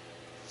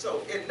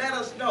 So it let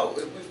us know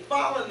if we're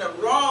following the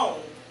wrong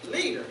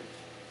leader,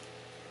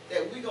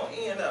 that we're going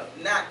to end up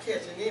not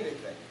catching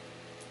anything.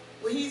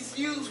 Well, he's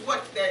used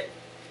what that,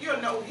 he'll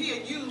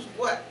use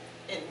what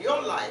in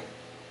your life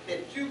that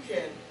you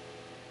can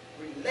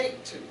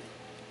relate to.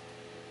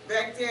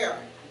 Back there,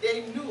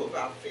 they knew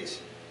about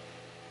fishing.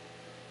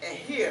 And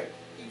here,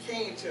 he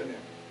came to them.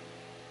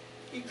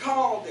 He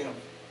called them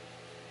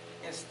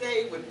and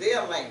stayed with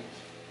their language.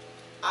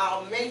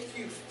 I'll make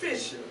you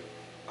fisher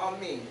of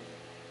men.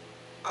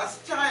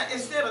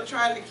 Instead of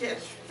trying to catch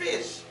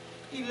fish,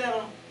 he let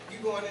them, you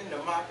going in the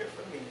market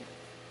for men.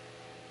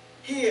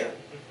 Here,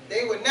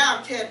 they would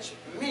now catch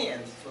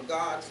men for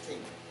God's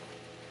kingdom.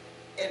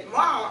 And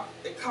Mark,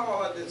 the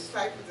call of the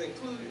disciples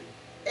included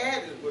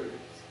added words.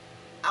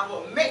 I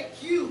will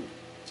make you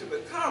to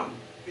become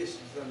fishers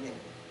of men.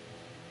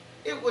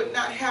 It would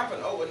not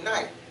happen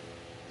overnight.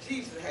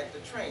 Jesus had to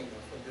train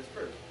them for this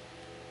purpose.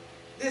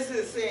 This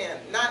is saying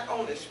not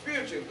only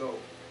spiritual goal,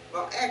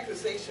 but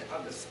acquisition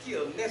of the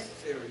skill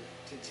necessary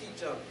to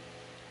teach others.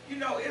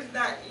 It's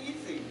not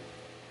easy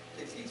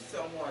to teach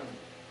someone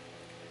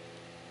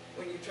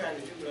when you're trying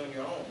to do it on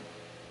your own.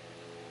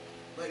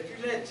 But if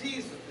you let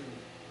Jesus do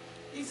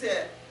it, he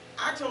said,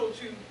 I told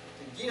you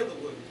to give the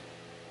word.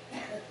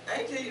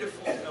 I ain't tell you to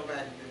force nobody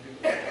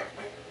to do it.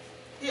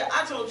 Yeah,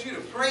 I told you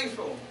to pray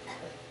for them.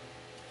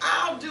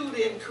 I'll do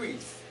the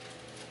increase.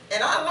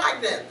 And I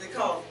like that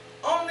because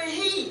only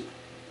he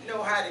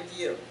know how to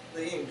give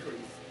the increase.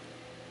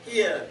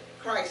 Here,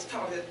 Christ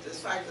taught his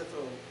disciples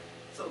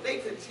so they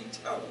could teach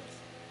others.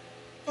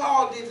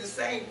 Paul did the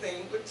same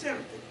thing with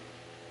Timothy.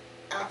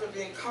 After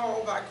being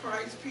called by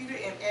Christ, Peter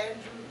and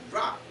Andrew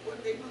dropped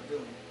what they were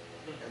doing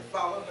and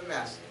followed the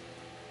Master.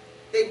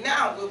 They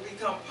now will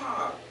become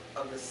part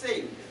of the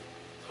Savior's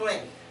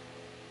plan.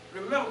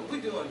 Remember,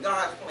 we're doing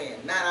God's plan,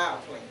 not our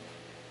plan.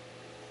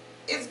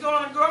 It's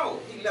going to grow,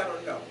 he let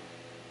them know.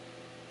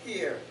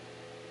 Here,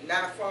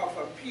 not far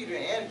from Peter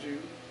and Andrew,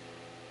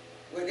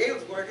 where they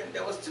was working,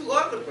 there was two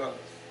other brothers,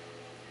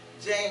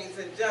 James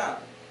and John.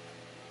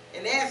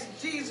 And as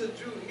Jesus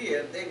drew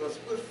near, they was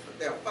with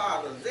their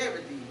father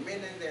Zebedee,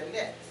 mending their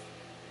nets,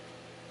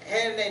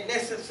 and their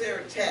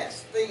necessary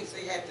tasks, things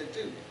they had to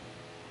do.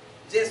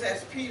 Just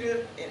as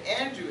Peter and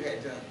Andrew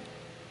had done,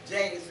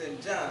 James and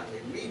John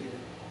immediately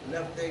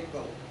left their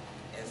boat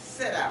and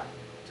set out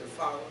to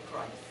follow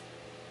Christ.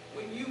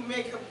 When you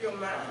make up your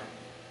mind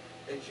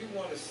that you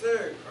want to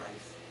serve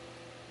Christ,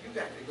 you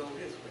got to go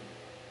this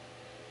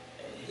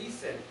way. And he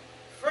said,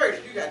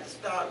 first you got to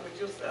start with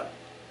yourself.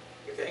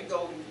 You can't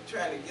go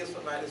trying to give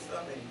somebody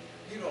something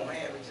you don't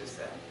have it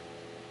yourself.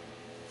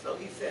 So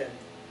he said,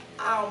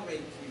 I'll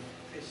make you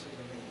fishers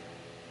of men.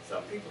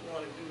 Some people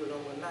want to do it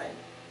overnight,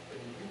 but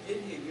when you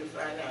get here, you'll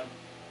find out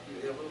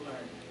you ever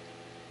learn.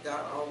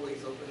 God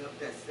always opened up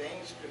that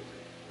same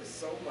scripture with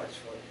so much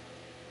for you.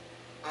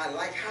 I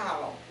like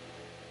how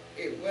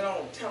it went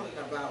on telling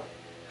about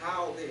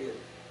how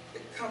the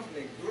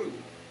company grew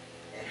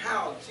and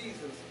how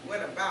Jesus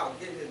went about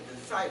getting his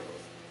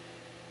disciples.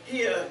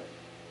 Here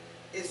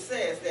it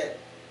says that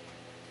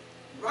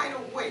right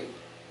away,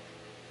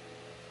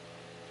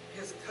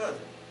 his cousin,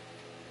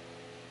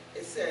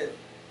 it says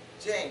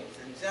James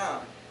and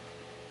John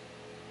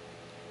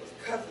was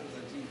cousins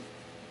of Jesus.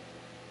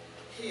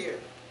 Here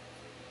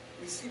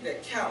we see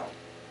that count.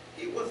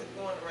 He wasn't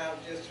going around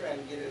just trying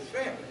to get his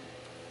family.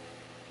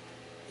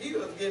 He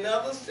was getting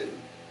others too.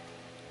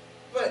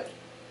 But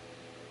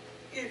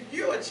if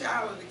you're a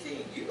child of the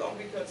King, you're going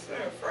to be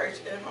concerned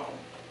first at home.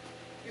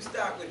 You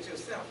start with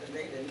yourself and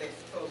they the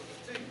next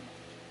closest to you.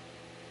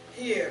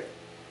 Here,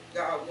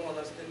 God wants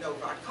us to know,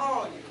 if I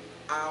call you,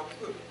 I'll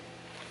equip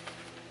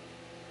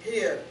you.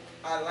 Here,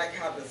 I like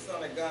how the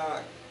Son of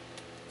God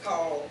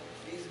called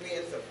these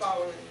men to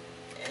follow him,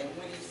 and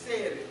when he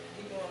said it,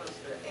 he wants us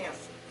to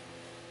answer.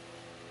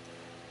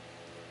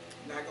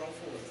 Not going to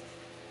force us.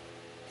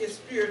 His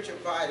spiritual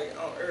body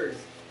on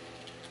earth,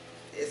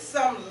 at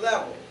some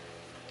level,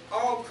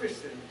 all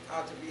Christians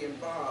ought to be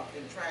involved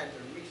in trying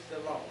to reach the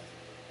lost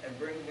and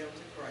bring them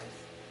to Christ.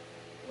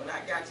 When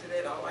I got to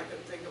that, all I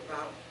could think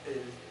about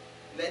is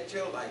let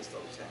your light so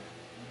shine.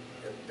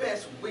 The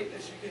best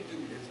witness you can do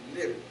is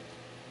live it.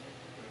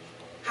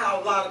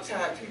 How a lot of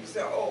times people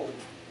say, oh,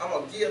 I'm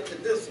going to give to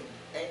this one,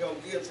 ain't going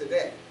to give to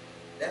that.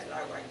 That's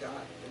not like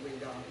God, the way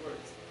God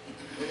works.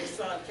 When his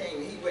son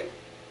came, he went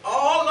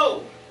all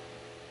over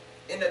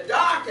in the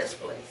darkest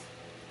place.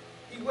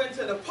 He went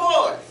to the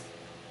poorest.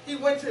 He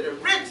went to the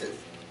richest.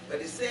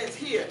 But it says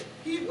here,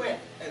 he went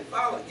and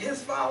followed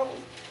his followers.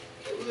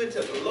 He went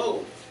to the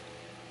lowest.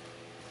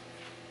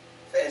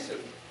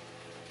 Especially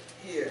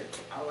here,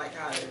 I like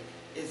how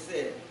it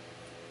said,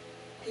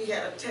 he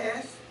had a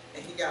task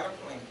and he got a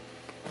plan.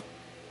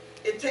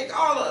 It takes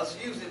all of us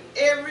using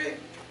every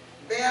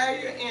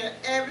barrier and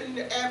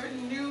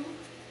avenue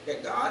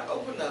that God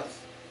opened us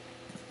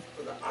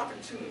for the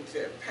opportunity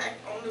to impact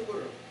on the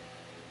world.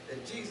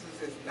 That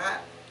Jesus is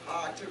not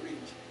hard to reach.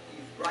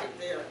 He's right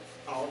there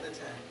all the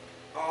time.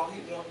 All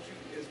he wants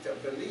you is to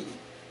believe.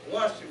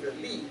 Once you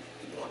believe,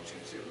 he wants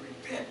you to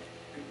repent.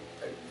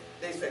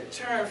 They said,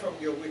 turn from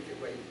your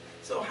wicked ways.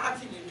 So how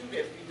can you do that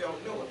if you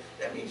don't know it?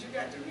 That means you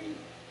got to read.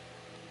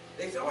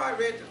 They said, oh, I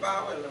read the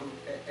Bible in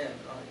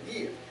a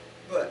year.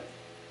 But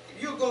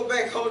if you go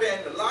back, hold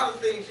that, and a lot of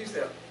things you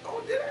say,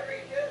 oh, did I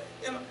read this?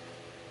 You know,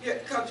 yeah,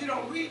 because you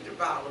don't read the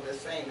Bible the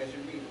same as you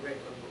read a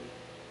regular book.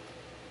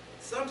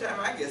 Sometimes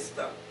I get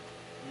stuck.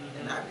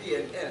 And I be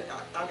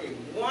in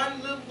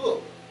one little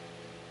book.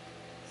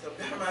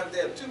 Sometimes I'm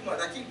there too much.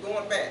 I keep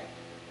going back.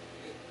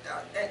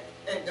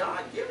 And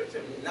God give it to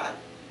me. Not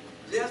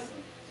just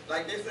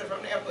like they said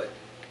from there, but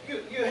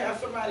you have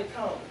somebody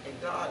come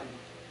and God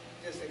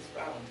just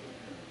expound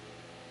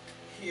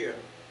to you. Here,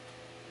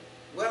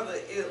 whether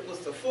it was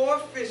the 4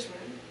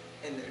 fishermen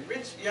and the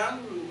rich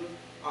young ruler,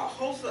 or a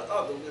host of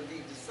others would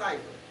be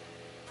disciples,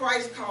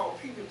 Christ called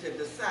people to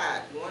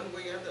decide one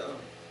way or the other.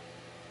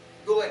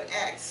 Go and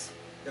ask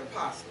the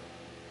apostle.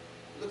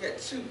 Look at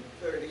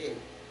 2:38.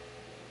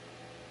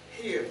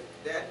 Here,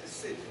 that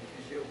decision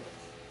is yours.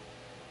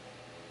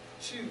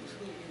 Choose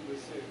who you will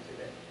serve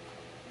today.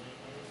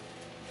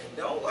 And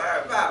don't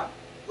worry about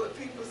what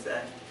people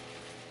say.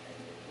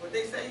 What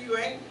they say you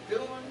ain't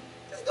doing.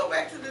 Just go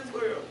back to this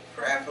world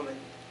prayerfully.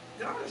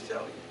 God will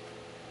show you.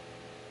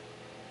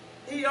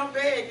 He don't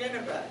beg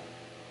anybody.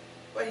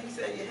 But he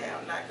said you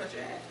have not because you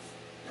ask.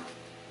 No.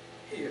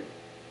 Here,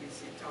 we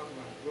see talking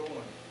about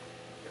growing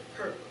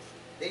the purpose.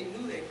 They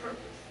knew their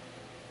purpose.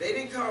 They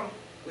didn't come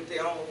with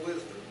their own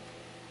wisdom.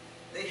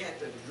 They had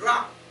to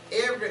drop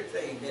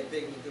everything that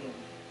they were doing.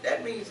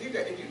 That means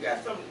if you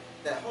got something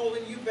that's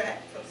holding you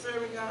back from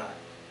serving God,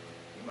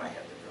 you might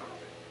have to drop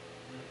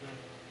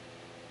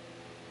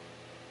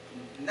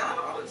it. Not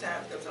all the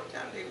time, because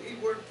sometimes he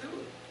worked through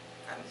it.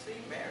 I don't see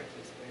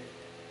marriages where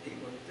he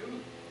worked through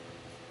it.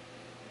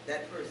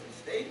 That person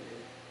stayed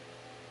there.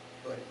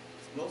 But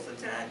most of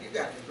the time, you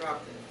got to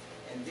drop them.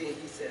 And then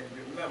he said,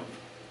 remember,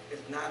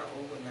 it's not an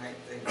overnight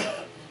thing.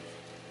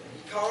 When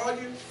he called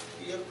you,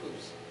 he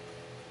equips you.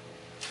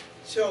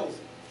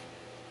 Chosen,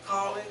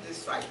 calling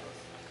disciples.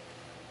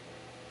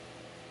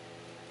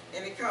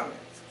 Any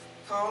comments?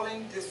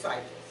 Calling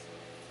disciples.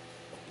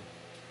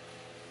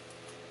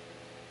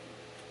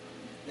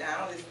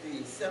 Now is the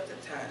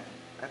accepted time.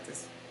 I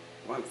just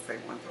want to say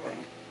one Come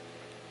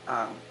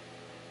on. thing.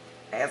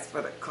 as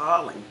for the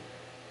calling,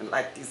 and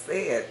like you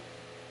said,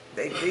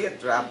 they did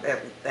drop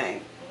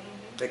everything.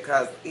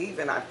 Because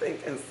even I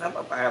think in some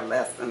of our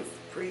lessons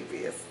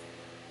previous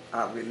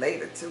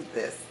related to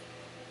this,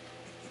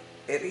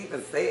 it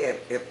even said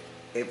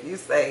if you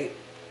say,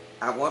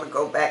 I want to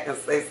go back and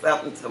say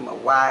something to my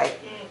wife,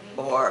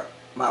 or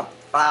my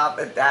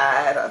father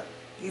died, or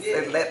he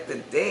said, let the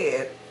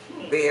dead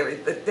bury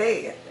the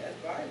dead. That's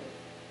Bible.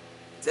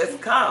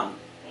 Just come.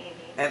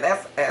 And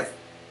that's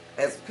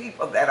as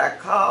people that are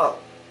called,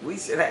 we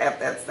should have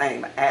that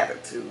same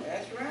attitude.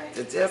 That's right.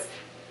 To just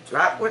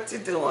drop what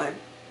you're doing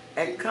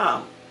and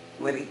come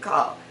when he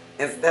called,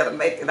 instead of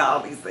making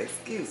all these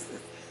excuses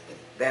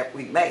that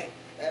we make.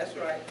 That's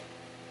right.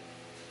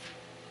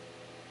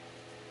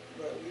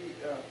 But we,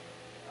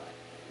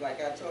 like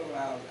I told him,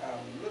 I was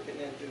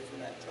looking at this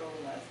and I told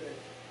him, I said,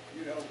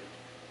 you know,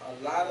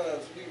 a lot of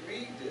us, we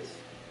read this,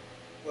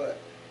 but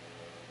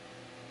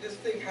just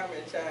think how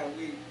many times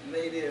we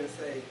lay there and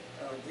say,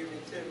 give me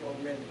 10 more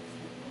minutes.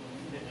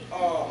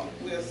 Or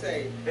we'll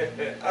say,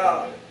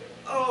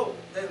 oh,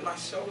 then my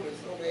shoulder's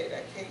so bad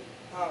I can't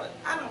holler.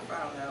 I don't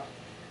find out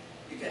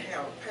you can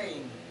have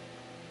pain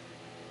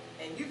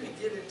and you can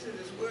get into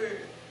this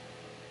word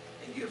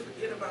and you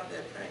forget about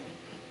that pain.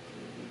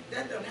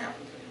 That doesn't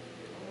happen to me.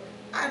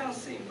 I don't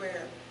see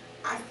where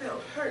I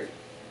felt hurt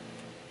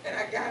and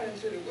I got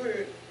into the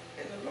word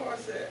and the Lord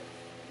said,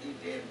 you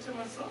did it to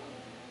my son.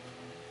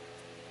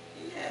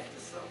 He had to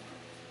suffer.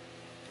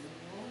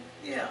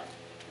 Yeah.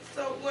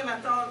 So when I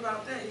thought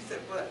about that, he said,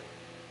 but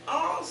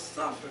all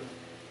suffering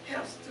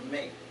helps to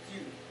make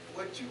you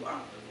what you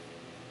are.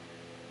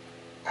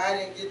 I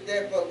didn't get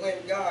that, but when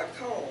God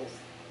calls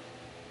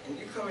and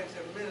you come into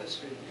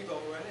ministry, you're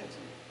going to run into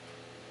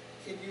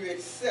it. Can you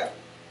accept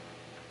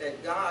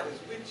that God is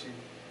with you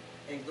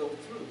and go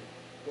through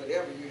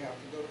whatever you have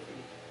to go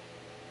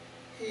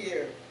through?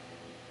 Here,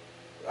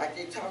 like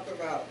they talk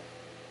about,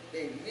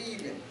 they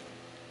leaving,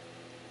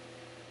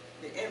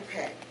 the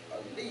impact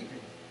of leaving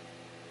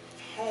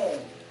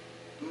home,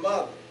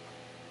 mother,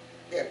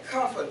 their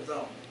comfort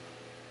zone.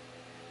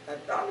 I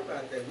thought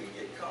about that. We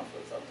get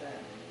comfort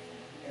sometimes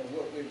in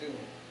what we're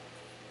doing.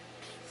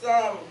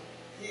 Some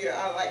here,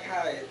 I like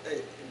how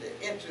the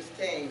interest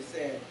came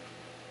saying,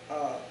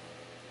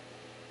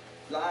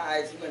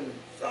 lies when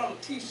some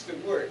teach the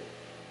word,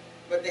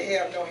 but they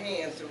have no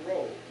hands to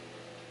roll.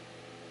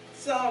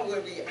 Some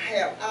will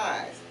have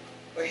eyes,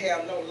 but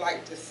have no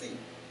light to see.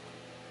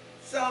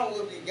 Some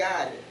will be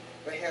guided,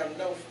 but have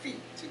no feet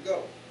to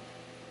go.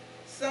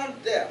 Some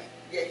deaf,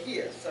 yet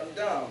hear. Some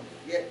dumb,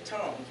 yet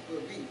tongues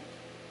will be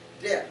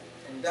deaf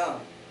and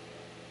dumb.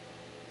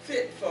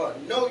 Fit for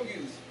no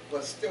use,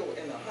 but still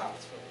in the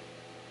hospital.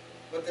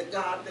 But the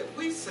God that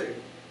we serve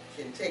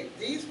can take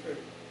these people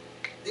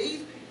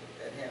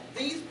that have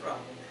these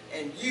problems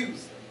and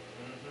use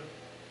them.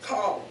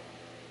 Call them.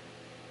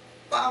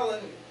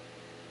 Following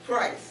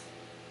Christ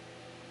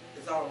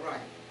is all right.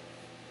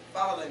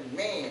 Following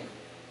man,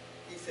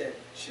 he said,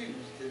 choose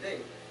today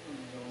who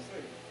you're going to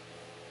serve.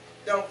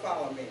 Don't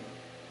follow me.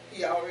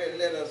 He already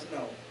let us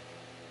know.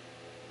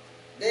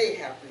 They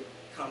have to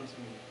come to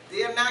me.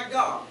 They're not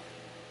God,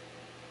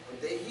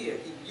 but they're here.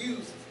 He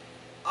uses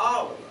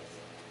all of us.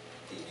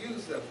 He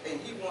uses us, and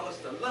he wants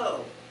us to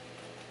love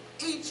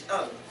each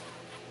other.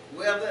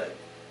 Whether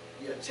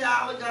you're a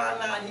child of God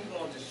or not, he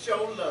wants to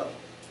show love.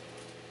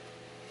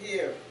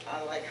 Here,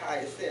 I like how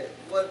it said,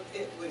 when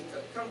it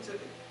comes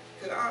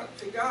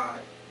to God,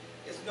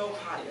 it's no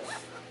higher.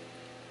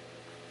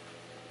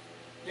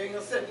 You ain't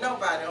gonna set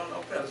nobody on no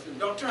pedestal.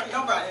 Don't turn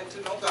nobody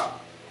into no God.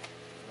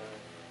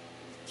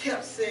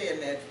 Kept saying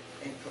that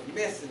and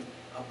commencing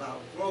about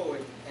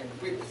growing and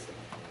witnessing.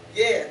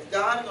 Yes,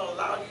 God is gonna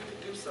allow you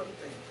to do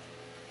something.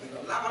 He's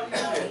gonna allow you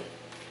to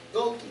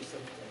go through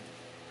something.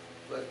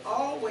 But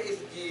always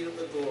give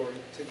the glory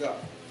to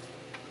God.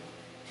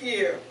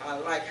 Here, I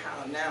like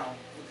how now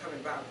we're coming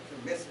about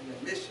commencing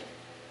the mission.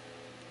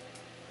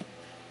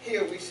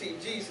 Here we see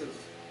Jesus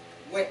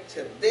went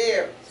to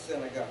their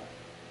synagogue.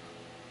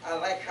 I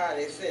like how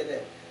they said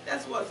that.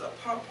 That's what's a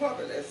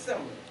public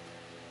assembly,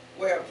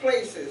 where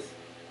places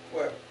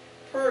where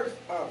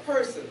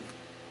persons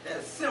that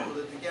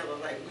assemble together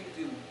like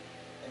we do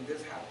in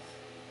this house.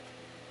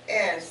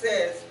 And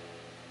says,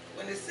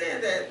 when it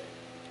said that,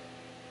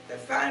 the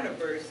final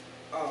verse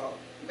of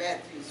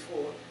Matthew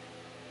 4,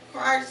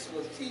 Christ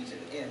was teaching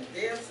in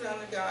their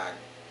synagogue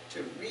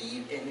to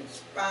read and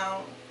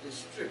expound the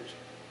scripture.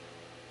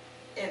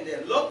 In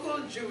their local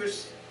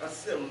Jewish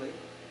assembly,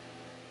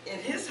 in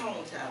his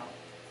hometown,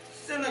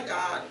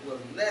 synagogue was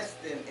less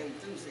than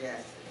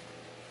enthusiastic,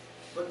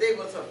 but they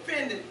was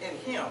offended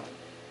in him.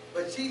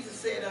 But Jesus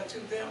said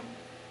unto them,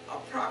 a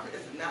prophet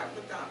is not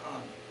without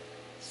honor,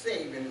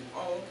 save in his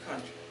own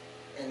country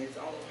and his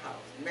own house.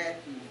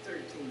 Matthew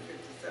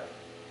 13:57.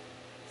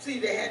 See,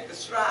 they had the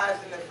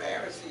scribes and the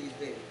Pharisees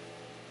there.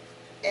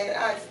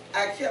 And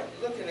I kept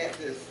looking at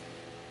this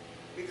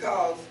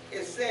because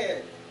it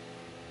said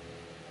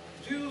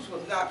Jews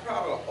was not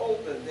probably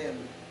older than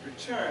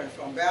returned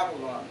from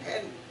Babylon,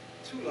 hadn't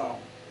too long.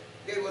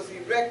 They was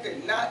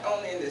erected not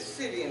only in the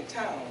city and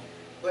town,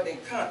 but in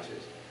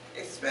countries,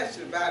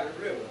 especially by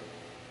the river,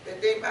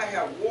 that they might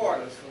have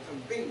waters for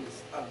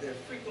convenience of their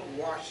frequent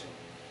washing.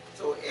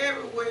 So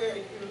everywhere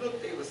you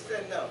look, they were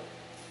setting up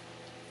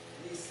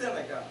these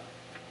synagogues.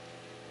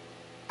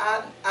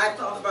 I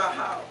thought about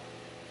how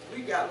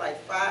we got like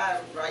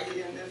 5 right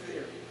here in this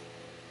area,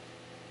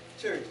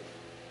 churches.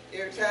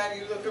 Every time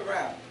you look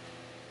around,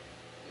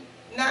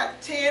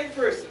 not 10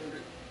 persons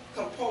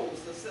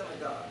composed the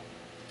synagogue.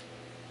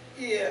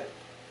 Here,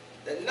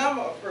 the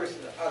number of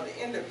persons of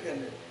the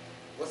independent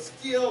were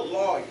skilled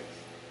lawyers.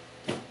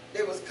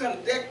 They was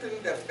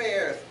conducting the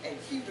affairs and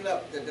keeping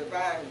up the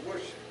divine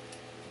worship.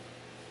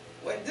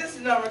 When this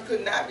number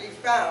could not be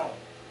found,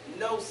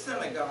 no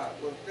synagogue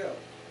was built.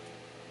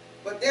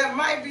 But there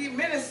might be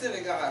many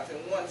synagogues in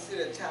one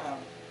city or town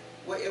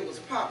where it was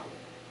popular.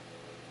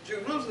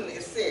 Jerusalem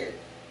is said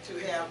to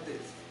have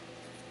this.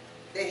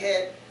 They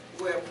had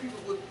where people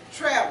would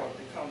travel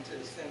to come to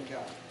the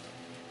synagogue.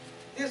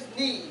 This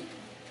need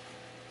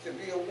to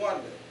be a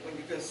wonder when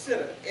you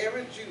consider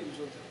every Jew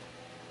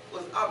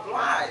was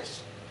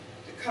obliged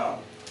to come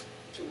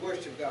to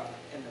worship God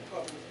in the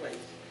public place.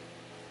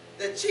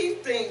 The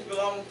chief things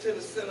belonging to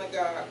the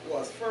synagogue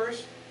was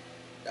first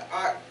the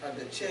ark of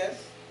the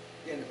chest,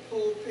 then the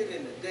pulpit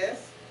and the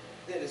desk,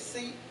 then the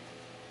seat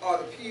or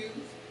the pews,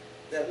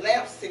 the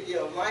lamps to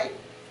give light,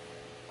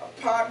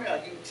 apartment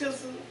or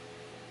utensil,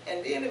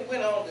 and then it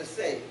went on to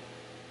say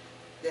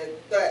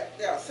that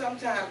they are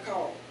sometimes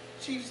called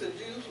chiefs of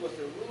Jews was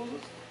the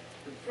rulers,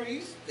 the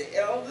priests, the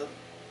elders.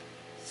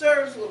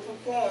 Service was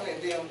performed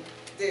in them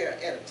there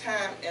at a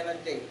time and a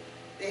date.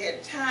 They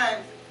had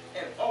times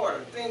and order,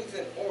 things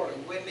in order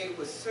when they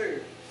were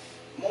served,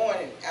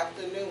 morning,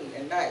 afternoon,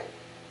 and night.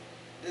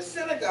 The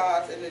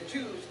synagogues and the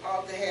Jews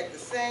often had the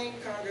same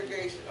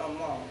congregation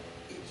among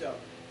each other.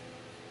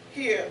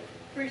 Here,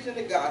 preaching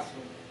the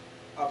gospel,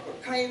 or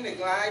proclaiming the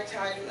glad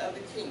tidings of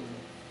the kingdom.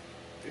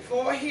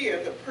 Before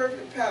here, the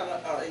perfect pattern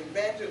of an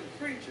evangelist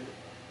preacher,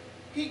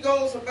 he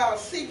goes about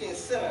seeking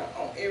sinners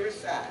on every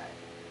side,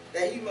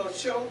 that he must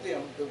show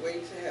them the way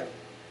to heaven.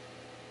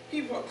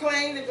 He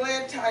proclaimed the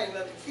glad tidings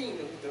of the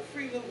kingdom with the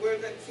freedom word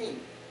of the king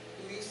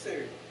who he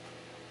served.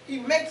 He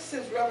makes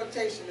his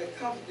reputation the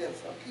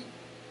confidence of people,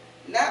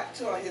 not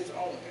to his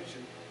own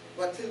interest,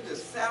 but to the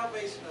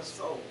salvation of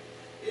souls.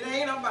 It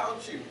ain't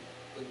about you,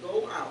 but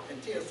go out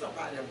and tell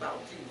somebody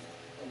about Jesus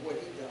and what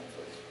he done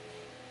for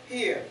you.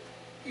 Here,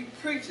 he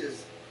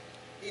preaches,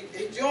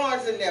 he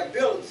joins in the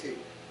ability,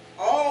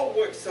 all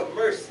works of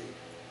mercy,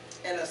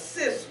 and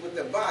assists with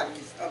the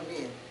bodies of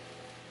men.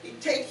 He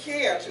takes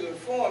care to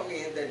inform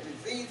men that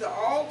disease of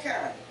all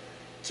kinds,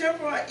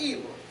 temporal or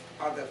evil,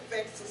 are the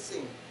effects of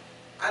sin.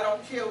 I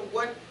don't care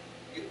what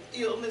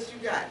illness you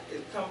got,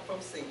 it comes from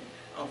sin.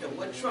 I don't care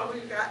what trouble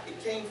you got,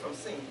 it came from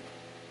sin.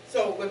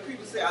 So when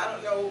people say, I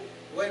don't know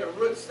where the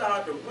root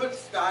started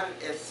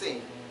as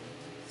sin.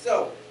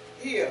 So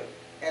here,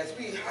 as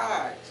we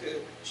hard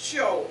to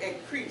show,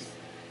 increase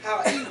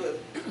how evil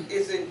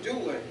is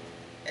enduring,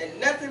 and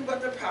nothing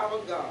but the power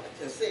of God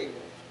can save us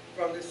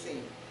from the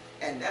sin.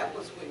 And that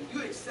was when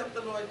you accept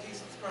the Lord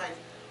Jesus Christ,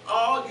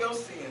 all your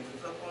sins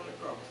is up on the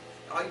cross.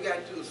 All you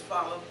got to do is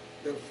follow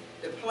the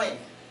plan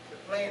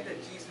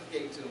that Jesus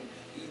gave to him.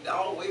 He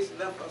always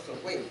left us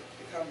a way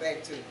to come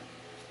back to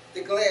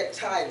the glad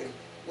tidings,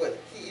 what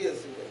he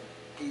is the way.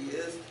 He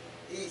is.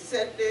 He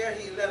sat there,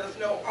 he let us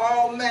know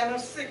all manner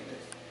of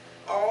sickness,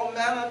 all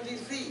manner of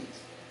disease.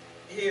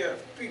 Here,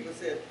 people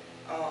said,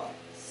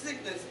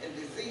 sickness and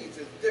disease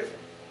is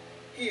different.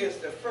 Here's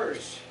the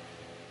first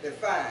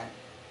defined,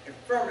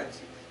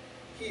 infirmities.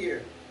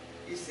 Here,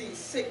 you see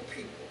sick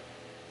people.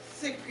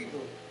 Sick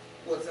people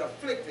was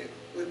afflicted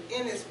with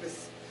any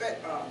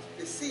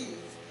disease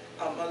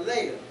of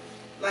malaria.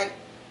 Like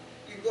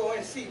you go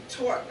and see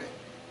torment,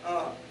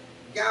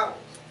 gout,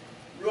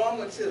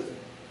 rheumatism,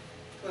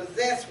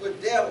 possessed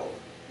with devils.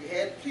 You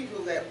had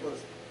people that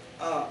was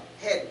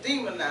had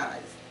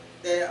demonized.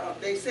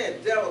 They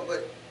said devil,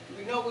 but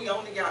we know we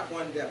only got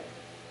one devil.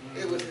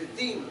 It was the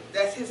demon.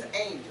 That's his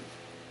angel.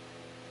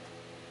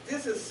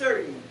 This is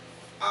certain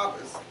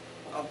obvious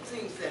of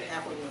things that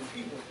happen when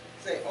people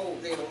say, oh,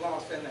 they were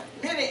lost and that.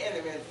 Many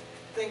enemies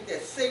think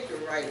that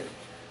sacred writers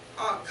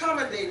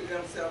accommodated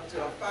themselves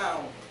to a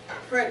found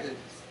prejudice.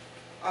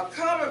 A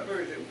common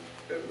version,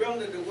 the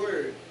render the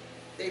word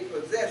they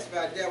possessed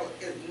by devil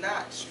is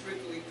not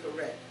strictly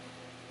correct.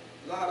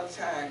 A lot of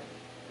times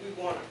we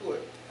want to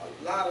put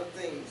a lot of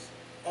things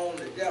on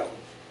the devil.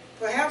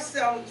 Perhaps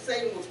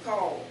Satan was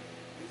called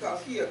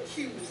because he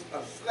accused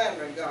of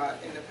slandering God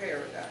in the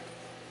paradise.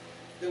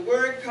 The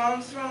word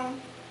comes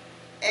from,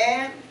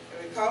 and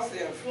because of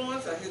the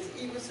influence of his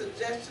evil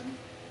suggestion,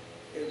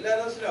 it let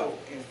us know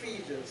in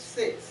Ephesians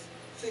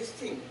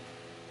 6:16,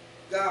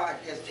 God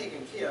has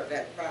taken care of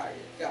that fire,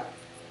 God.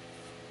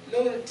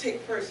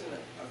 Lunatic person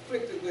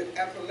afflicted with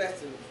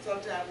epilepsy,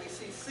 sometimes we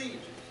see seizures,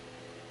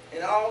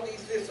 and all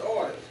these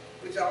disorders,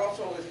 which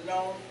also is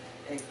known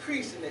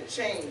increasing the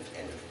change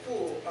in the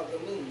full of the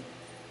moon.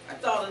 I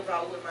thought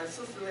about what my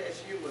sister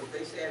last year was.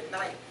 They said at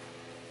night,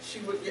 she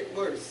would get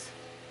worse.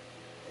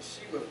 And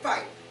she would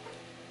fight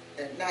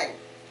at night.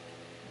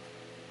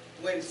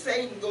 When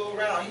Satan go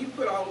around, he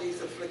put all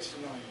these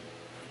afflictions on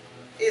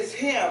you. It's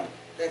him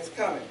that's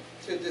coming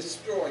to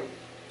destroy you.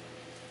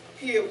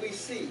 Here we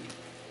see,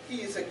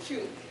 he is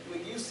acute.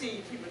 When you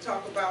see people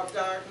talk about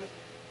darkness,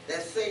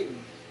 that's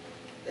Satan.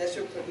 That's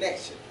your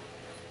connection.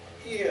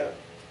 Here,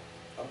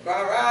 a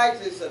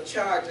variety of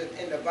charges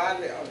in the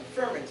body of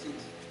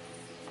infirmities.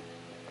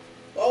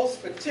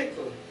 Most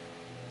particularly,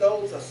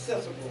 those are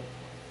sensible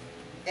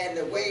and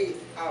the way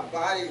our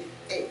body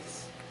aches.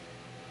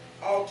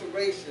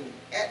 Alteration,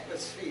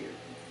 atmosphere.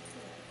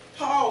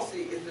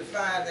 Palsy is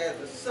defined as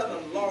a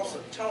sudden loss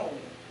of tone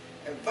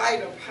and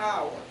vital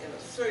power in a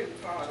certain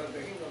part of the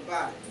human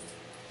body.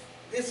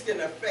 This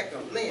can affect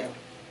a limb.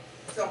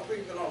 Some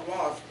people have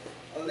lost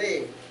a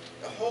leg,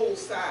 the whole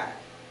side,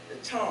 the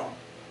tongue,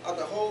 or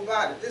the whole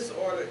body. This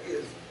order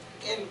is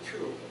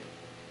incurable.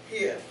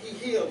 Here, he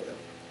healed them.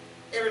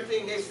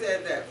 Everything they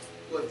said that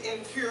was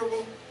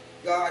incurable,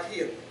 God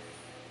healed them,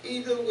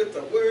 either with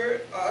a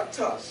word or a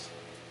touch.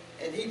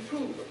 And he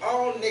proved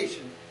all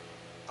nations,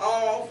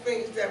 all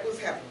things that was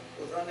happening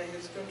was under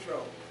his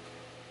control.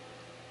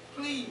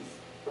 Please,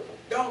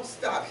 don't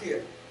stop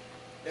here.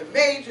 The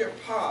major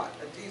part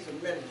of Jesus'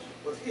 ministry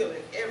was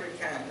healing every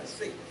kind of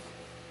sickness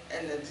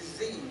and the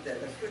disease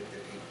that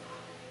afflicted people.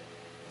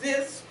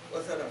 This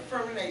was an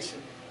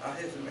affirmation of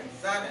his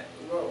Messianic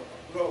role.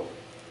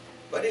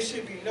 But it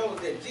should be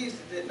noted that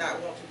Jesus did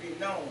not want to be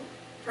known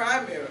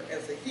primarily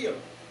as a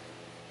healer.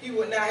 He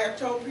would not have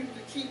told people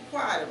to keep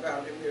quiet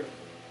about the miracle.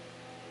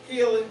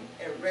 Healing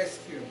and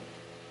rescuing.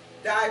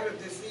 Died of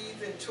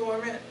disease and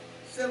torment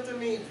simply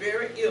means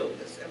very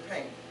illness and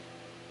pain.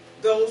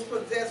 Those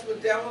possessed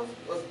with devils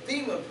was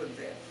demon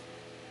possessed.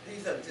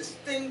 These are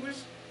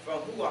distinguished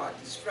from who are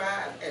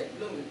described as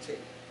lunatic.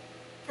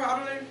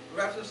 Probably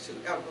reference to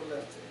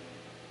epilepsy.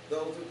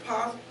 Those with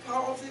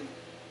palsy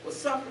were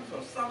suffering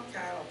from some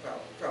kind of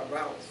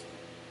paralysis.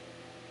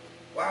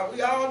 While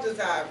we all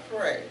desire to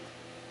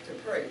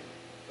pray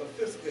for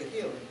physical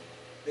healing,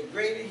 the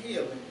greater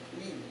healing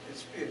needed is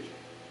spiritual,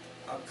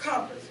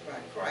 accomplished by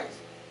Christ's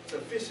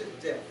sufficient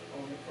death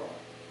on the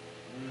cross.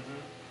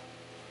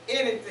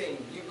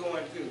 Anything you're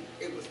going through,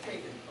 it was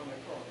taken on the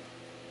cross.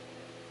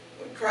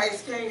 When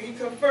Christ came, he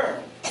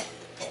confirmed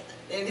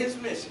in his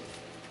mission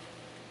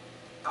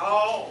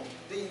all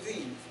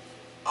disease,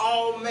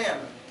 all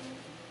manner.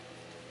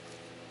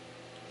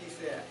 He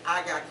said,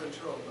 I got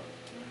control of it.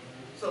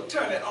 So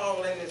turn it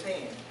all in his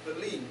hand,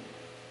 believe,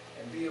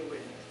 and be a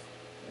witness.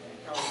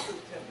 And call it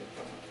September.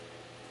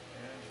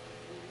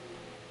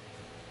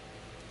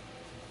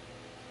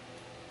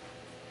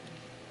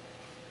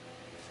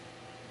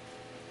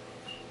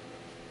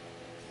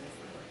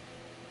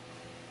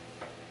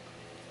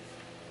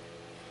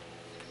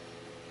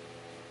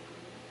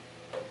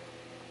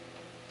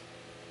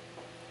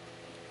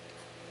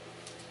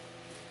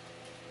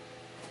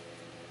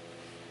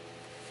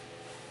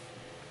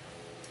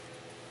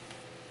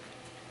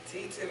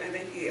 Teaching and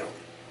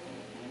healing.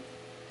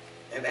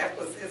 And that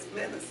was his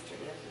ministry.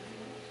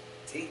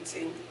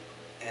 Teaching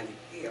and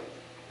healing.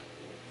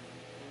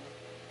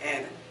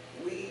 And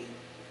we,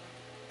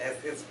 as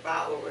his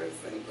followers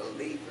and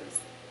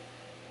believers,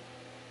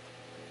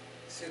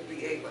 should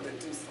be able to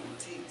do some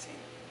teaching.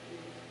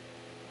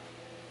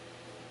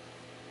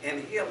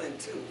 And healing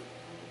too.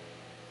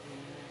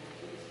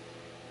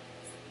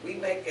 We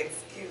make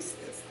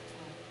excuses.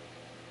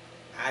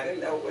 I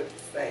didn't know what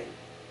to say.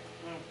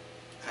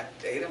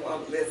 They don't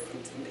want to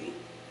listen to me.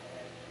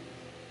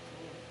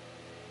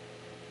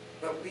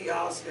 But we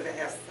all should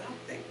have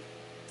something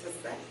to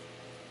say.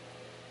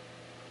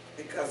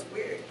 Because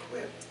we're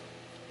equipped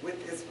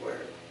with his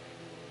word.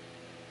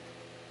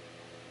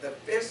 The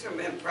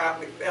fishermen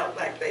probably felt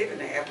like they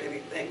didn't have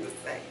anything to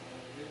say.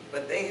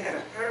 But they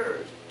had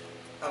heard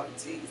of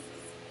Jesus.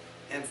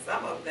 And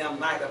some of them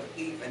might have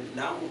even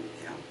known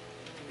him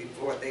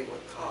before they were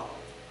called.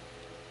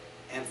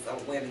 And so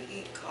when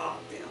he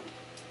called them,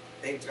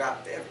 they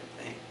dropped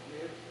everything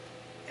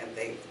and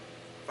they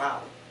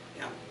followed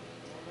him.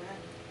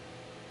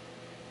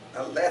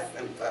 A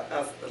lesson for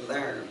us to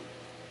learn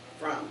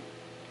from.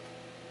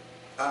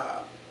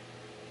 As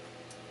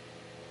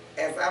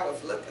I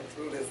was looking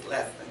through this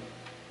lesson,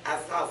 I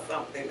saw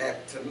something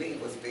that to me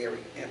was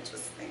very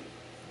interesting.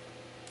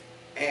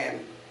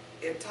 And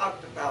it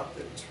talked about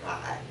the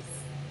tribes,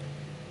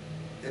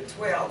 the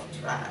 12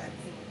 tribes.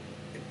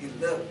 If you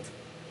looked,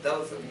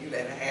 those of you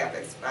that have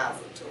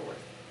expository,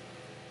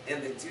 in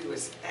the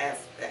Jewish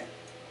aspect.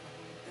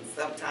 And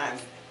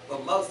sometimes,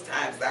 well, most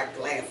times I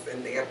glance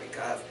in there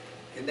because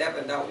you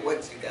never know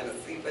what you're going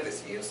to see, but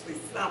it's usually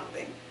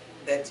something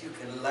that you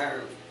can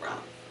learn from.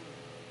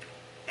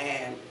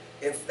 And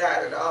it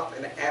started off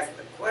and asked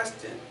the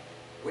question,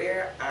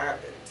 where are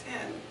the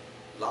 10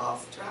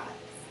 lost tribes?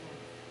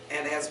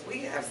 And as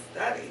we have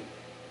studied,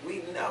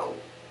 we know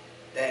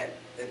that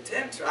the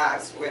 10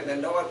 tribes were in the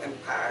northern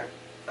part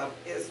of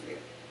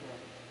Israel.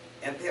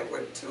 And there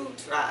were 2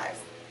 tribes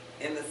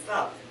in the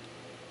southern,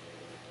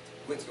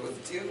 which was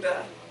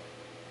Judah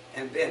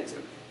and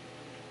Benjamin.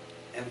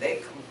 and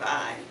they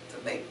combined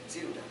to make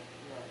Judah.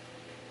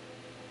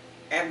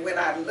 And when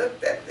I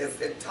looked at this,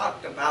 it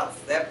talked about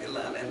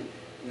Zebulun and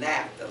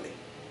Naphtali.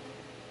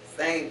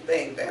 Same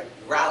thing, that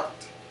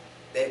route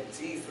that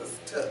Jesus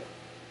took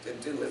to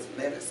do his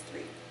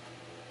ministry.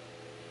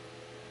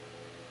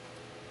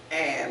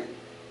 And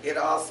it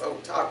also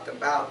talked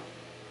about,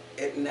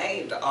 it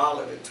named all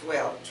of the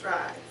 12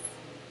 tribes.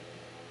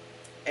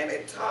 And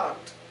it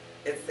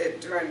said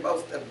during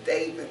most of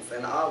David's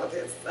and all of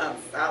his son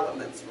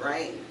Solomon's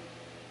reign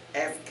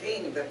as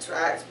king, the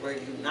tribes were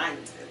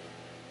united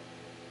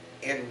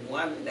in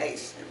one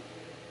nation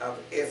of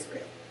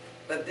Israel.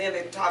 But then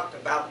it talked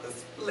about the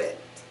split.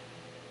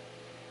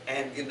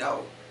 And you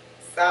know,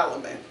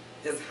 Solomon,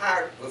 his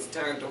heart was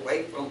turned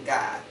away from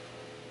God.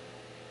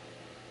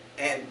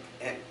 And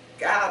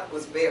God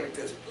was very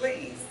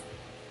displeased.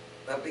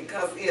 But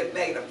because he had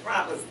made a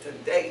promise to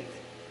David,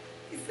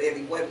 he said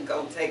he wasn't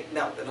going to take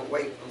nothing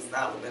away from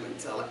Solomon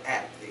until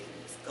after he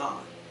was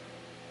gone.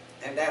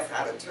 And that's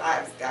how the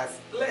tribes got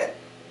split.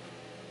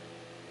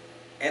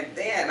 And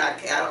then, I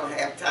don't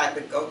have time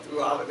to go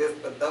through all of this,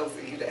 but those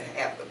of you that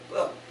have the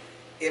book,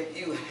 if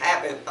you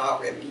haven't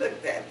already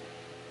looked at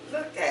it,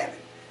 look at it.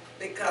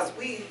 Because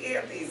we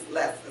hear these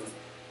lessons,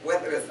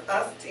 whether it's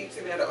us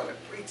teaching it or the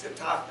preacher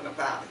talking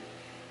about it,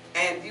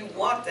 and you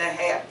want to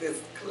have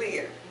this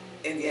clear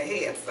in your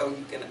head so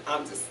you can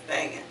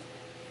understand.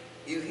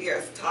 You hear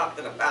us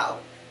talking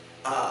about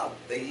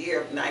the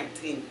year of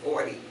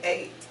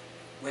 1948,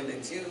 when the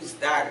Jews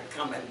started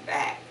coming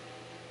back,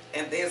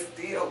 and they're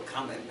still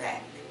coming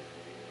back.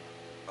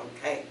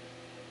 Okay?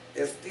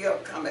 They're still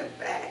coming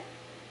back.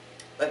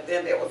 But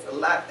then there was a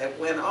lot that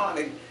went on,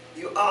 and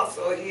you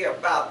also hear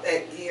about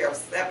that year of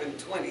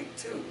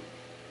 722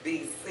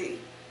 BC.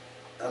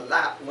 A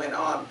lot went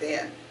on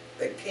then.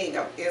 The king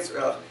of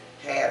Israel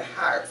had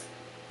hearts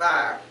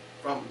far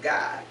from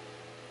God.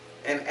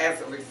 And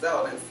as a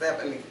result, in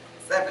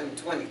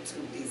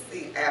 722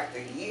 BC, after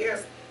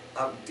years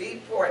of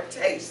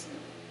deportation,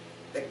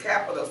 the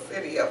capital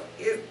city of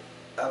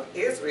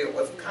Israel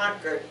was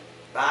conquered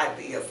by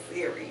the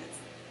Assyrians.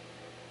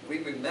 We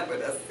remember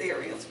the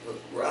Assyrians was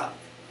rough.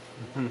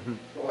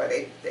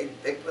 Boy,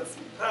 they put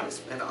some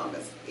punishment on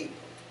this people.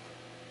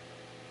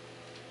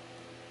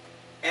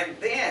 And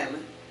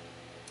then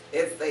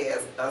it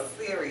says the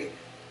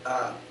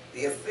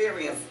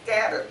Assyrians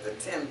scattered the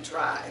 10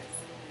 tribes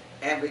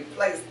and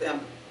replaced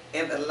them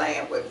in the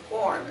land with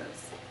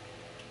foreigners.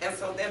 And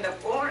so then the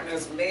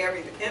foreigners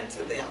married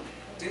into them.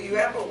 Do you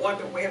ever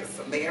wonder where the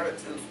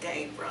Samaritans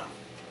came from?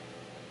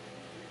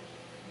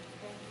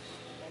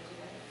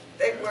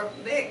 They were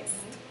mixed.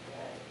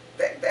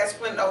 That's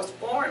when those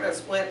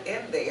foreigners went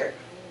in there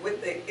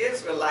with the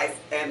Israelites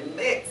and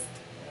mixed.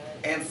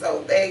 And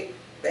so they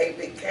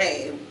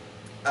became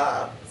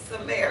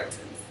Samaritans.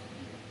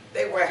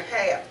 They were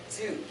half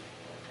Jew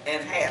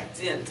and half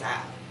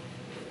Gentile.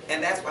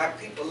 And that's why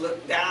people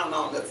look down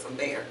on the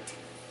Samaritans.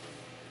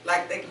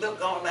 Like they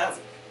look on us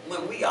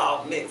when we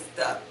all mixed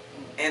up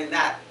and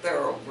not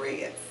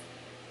thoroughbreds.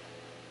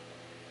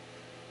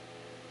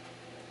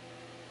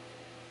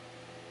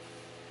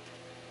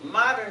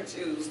 Modern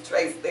Jews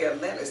trace their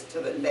lineage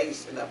to the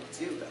nation of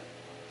Judah,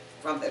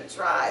 from the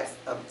tribes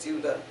of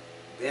Judah,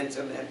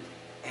 Benjamin,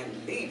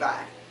 and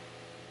Levi.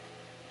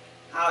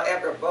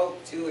 However,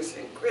 both Jewish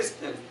and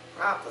Christian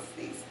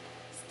prophecies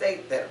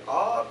state that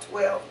all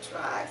 12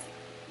 tribes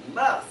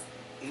must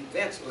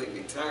eventually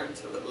return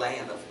to the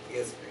land of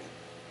Israel.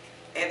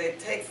 And it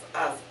takes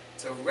us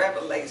to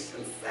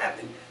Revelation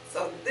 7.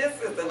 So this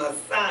is an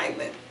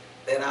assignment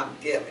that I'm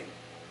giving.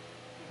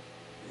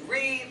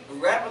 Read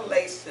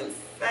Revelation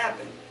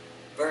 7,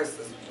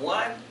 verses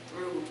 1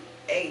 through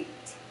 8,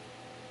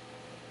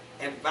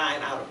 and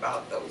find out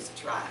about those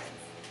tribes.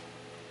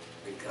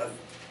 Because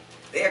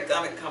they're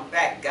going to come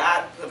back.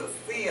 God put a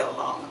seal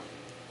on them.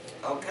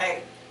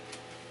 Okay?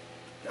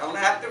 Don't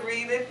have to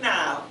read it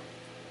now.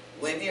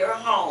 When you're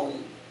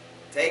home,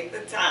 take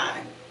the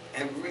time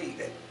and read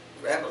it.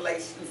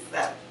 Revelation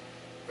 7,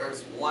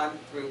 verse 1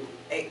 through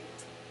 8.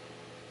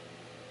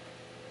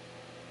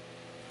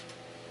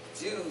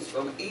 Jews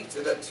from each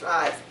of the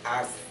tribes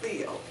are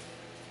sealed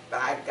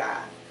by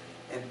God.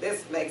 And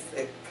this makes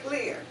it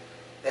clear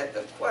that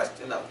the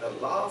question of the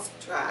lost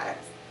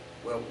tribes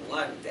will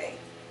one day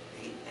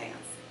be answered.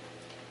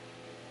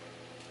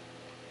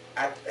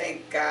 I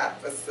thank God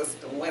for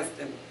Sister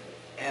Winston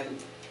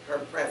and her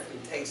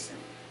presentation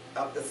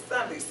of the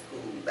Sunday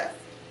school lesson.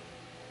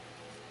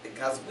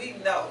 Because we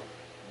know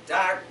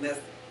darkness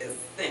is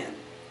sin.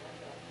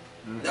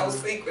 No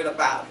secret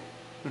about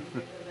it.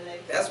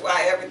 That's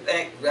why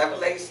everything,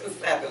 Revelation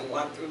 7,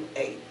 1 through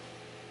 8.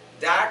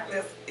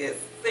 Darkness is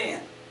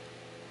sin.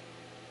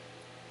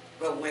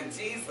 But when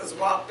Jesus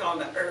walked on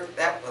the earth,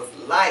 that was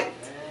light.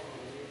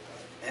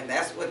 And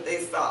that's what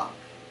they saw.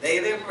 They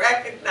didn't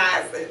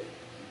recognize it,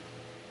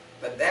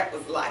 but that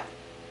was light.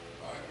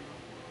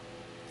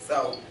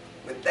 So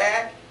with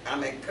that,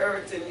 I'm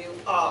encouraging you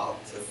all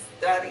to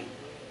study,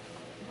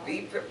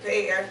 be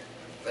prepared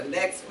for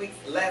next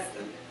week's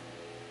lesson,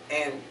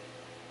 and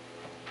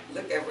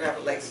look at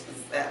Revelation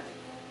 7.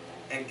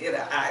 and get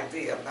an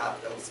idea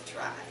about those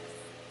tribes.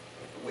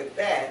 With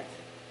that,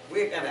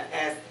 we're going to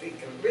ask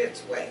Deacon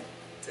Ridgway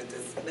to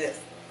dismiss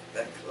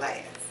the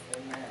class.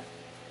 Amen.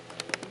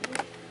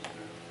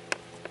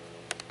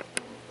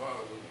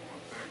 Father, we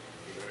want to thank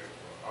you today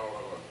for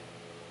all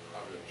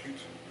of the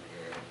teaching we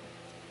had.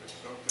 It's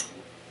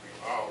something we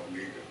all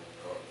needed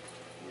because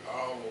we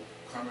all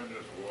come in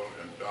this world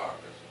in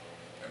darkness.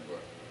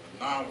 But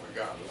now we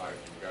got light.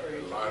 We got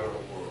the light of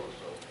the world.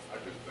 So I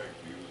just thank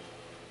you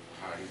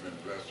how he's been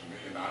blessing me.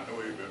 And I know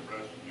he's been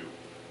blessing you.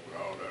 With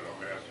all that,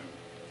 I'm asking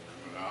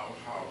come in our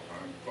house.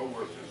 I'm go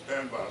with us and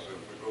stand by us as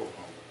we go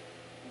home.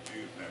 In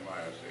Jesus' name I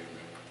ask,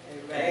 amen.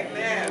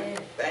 Amen.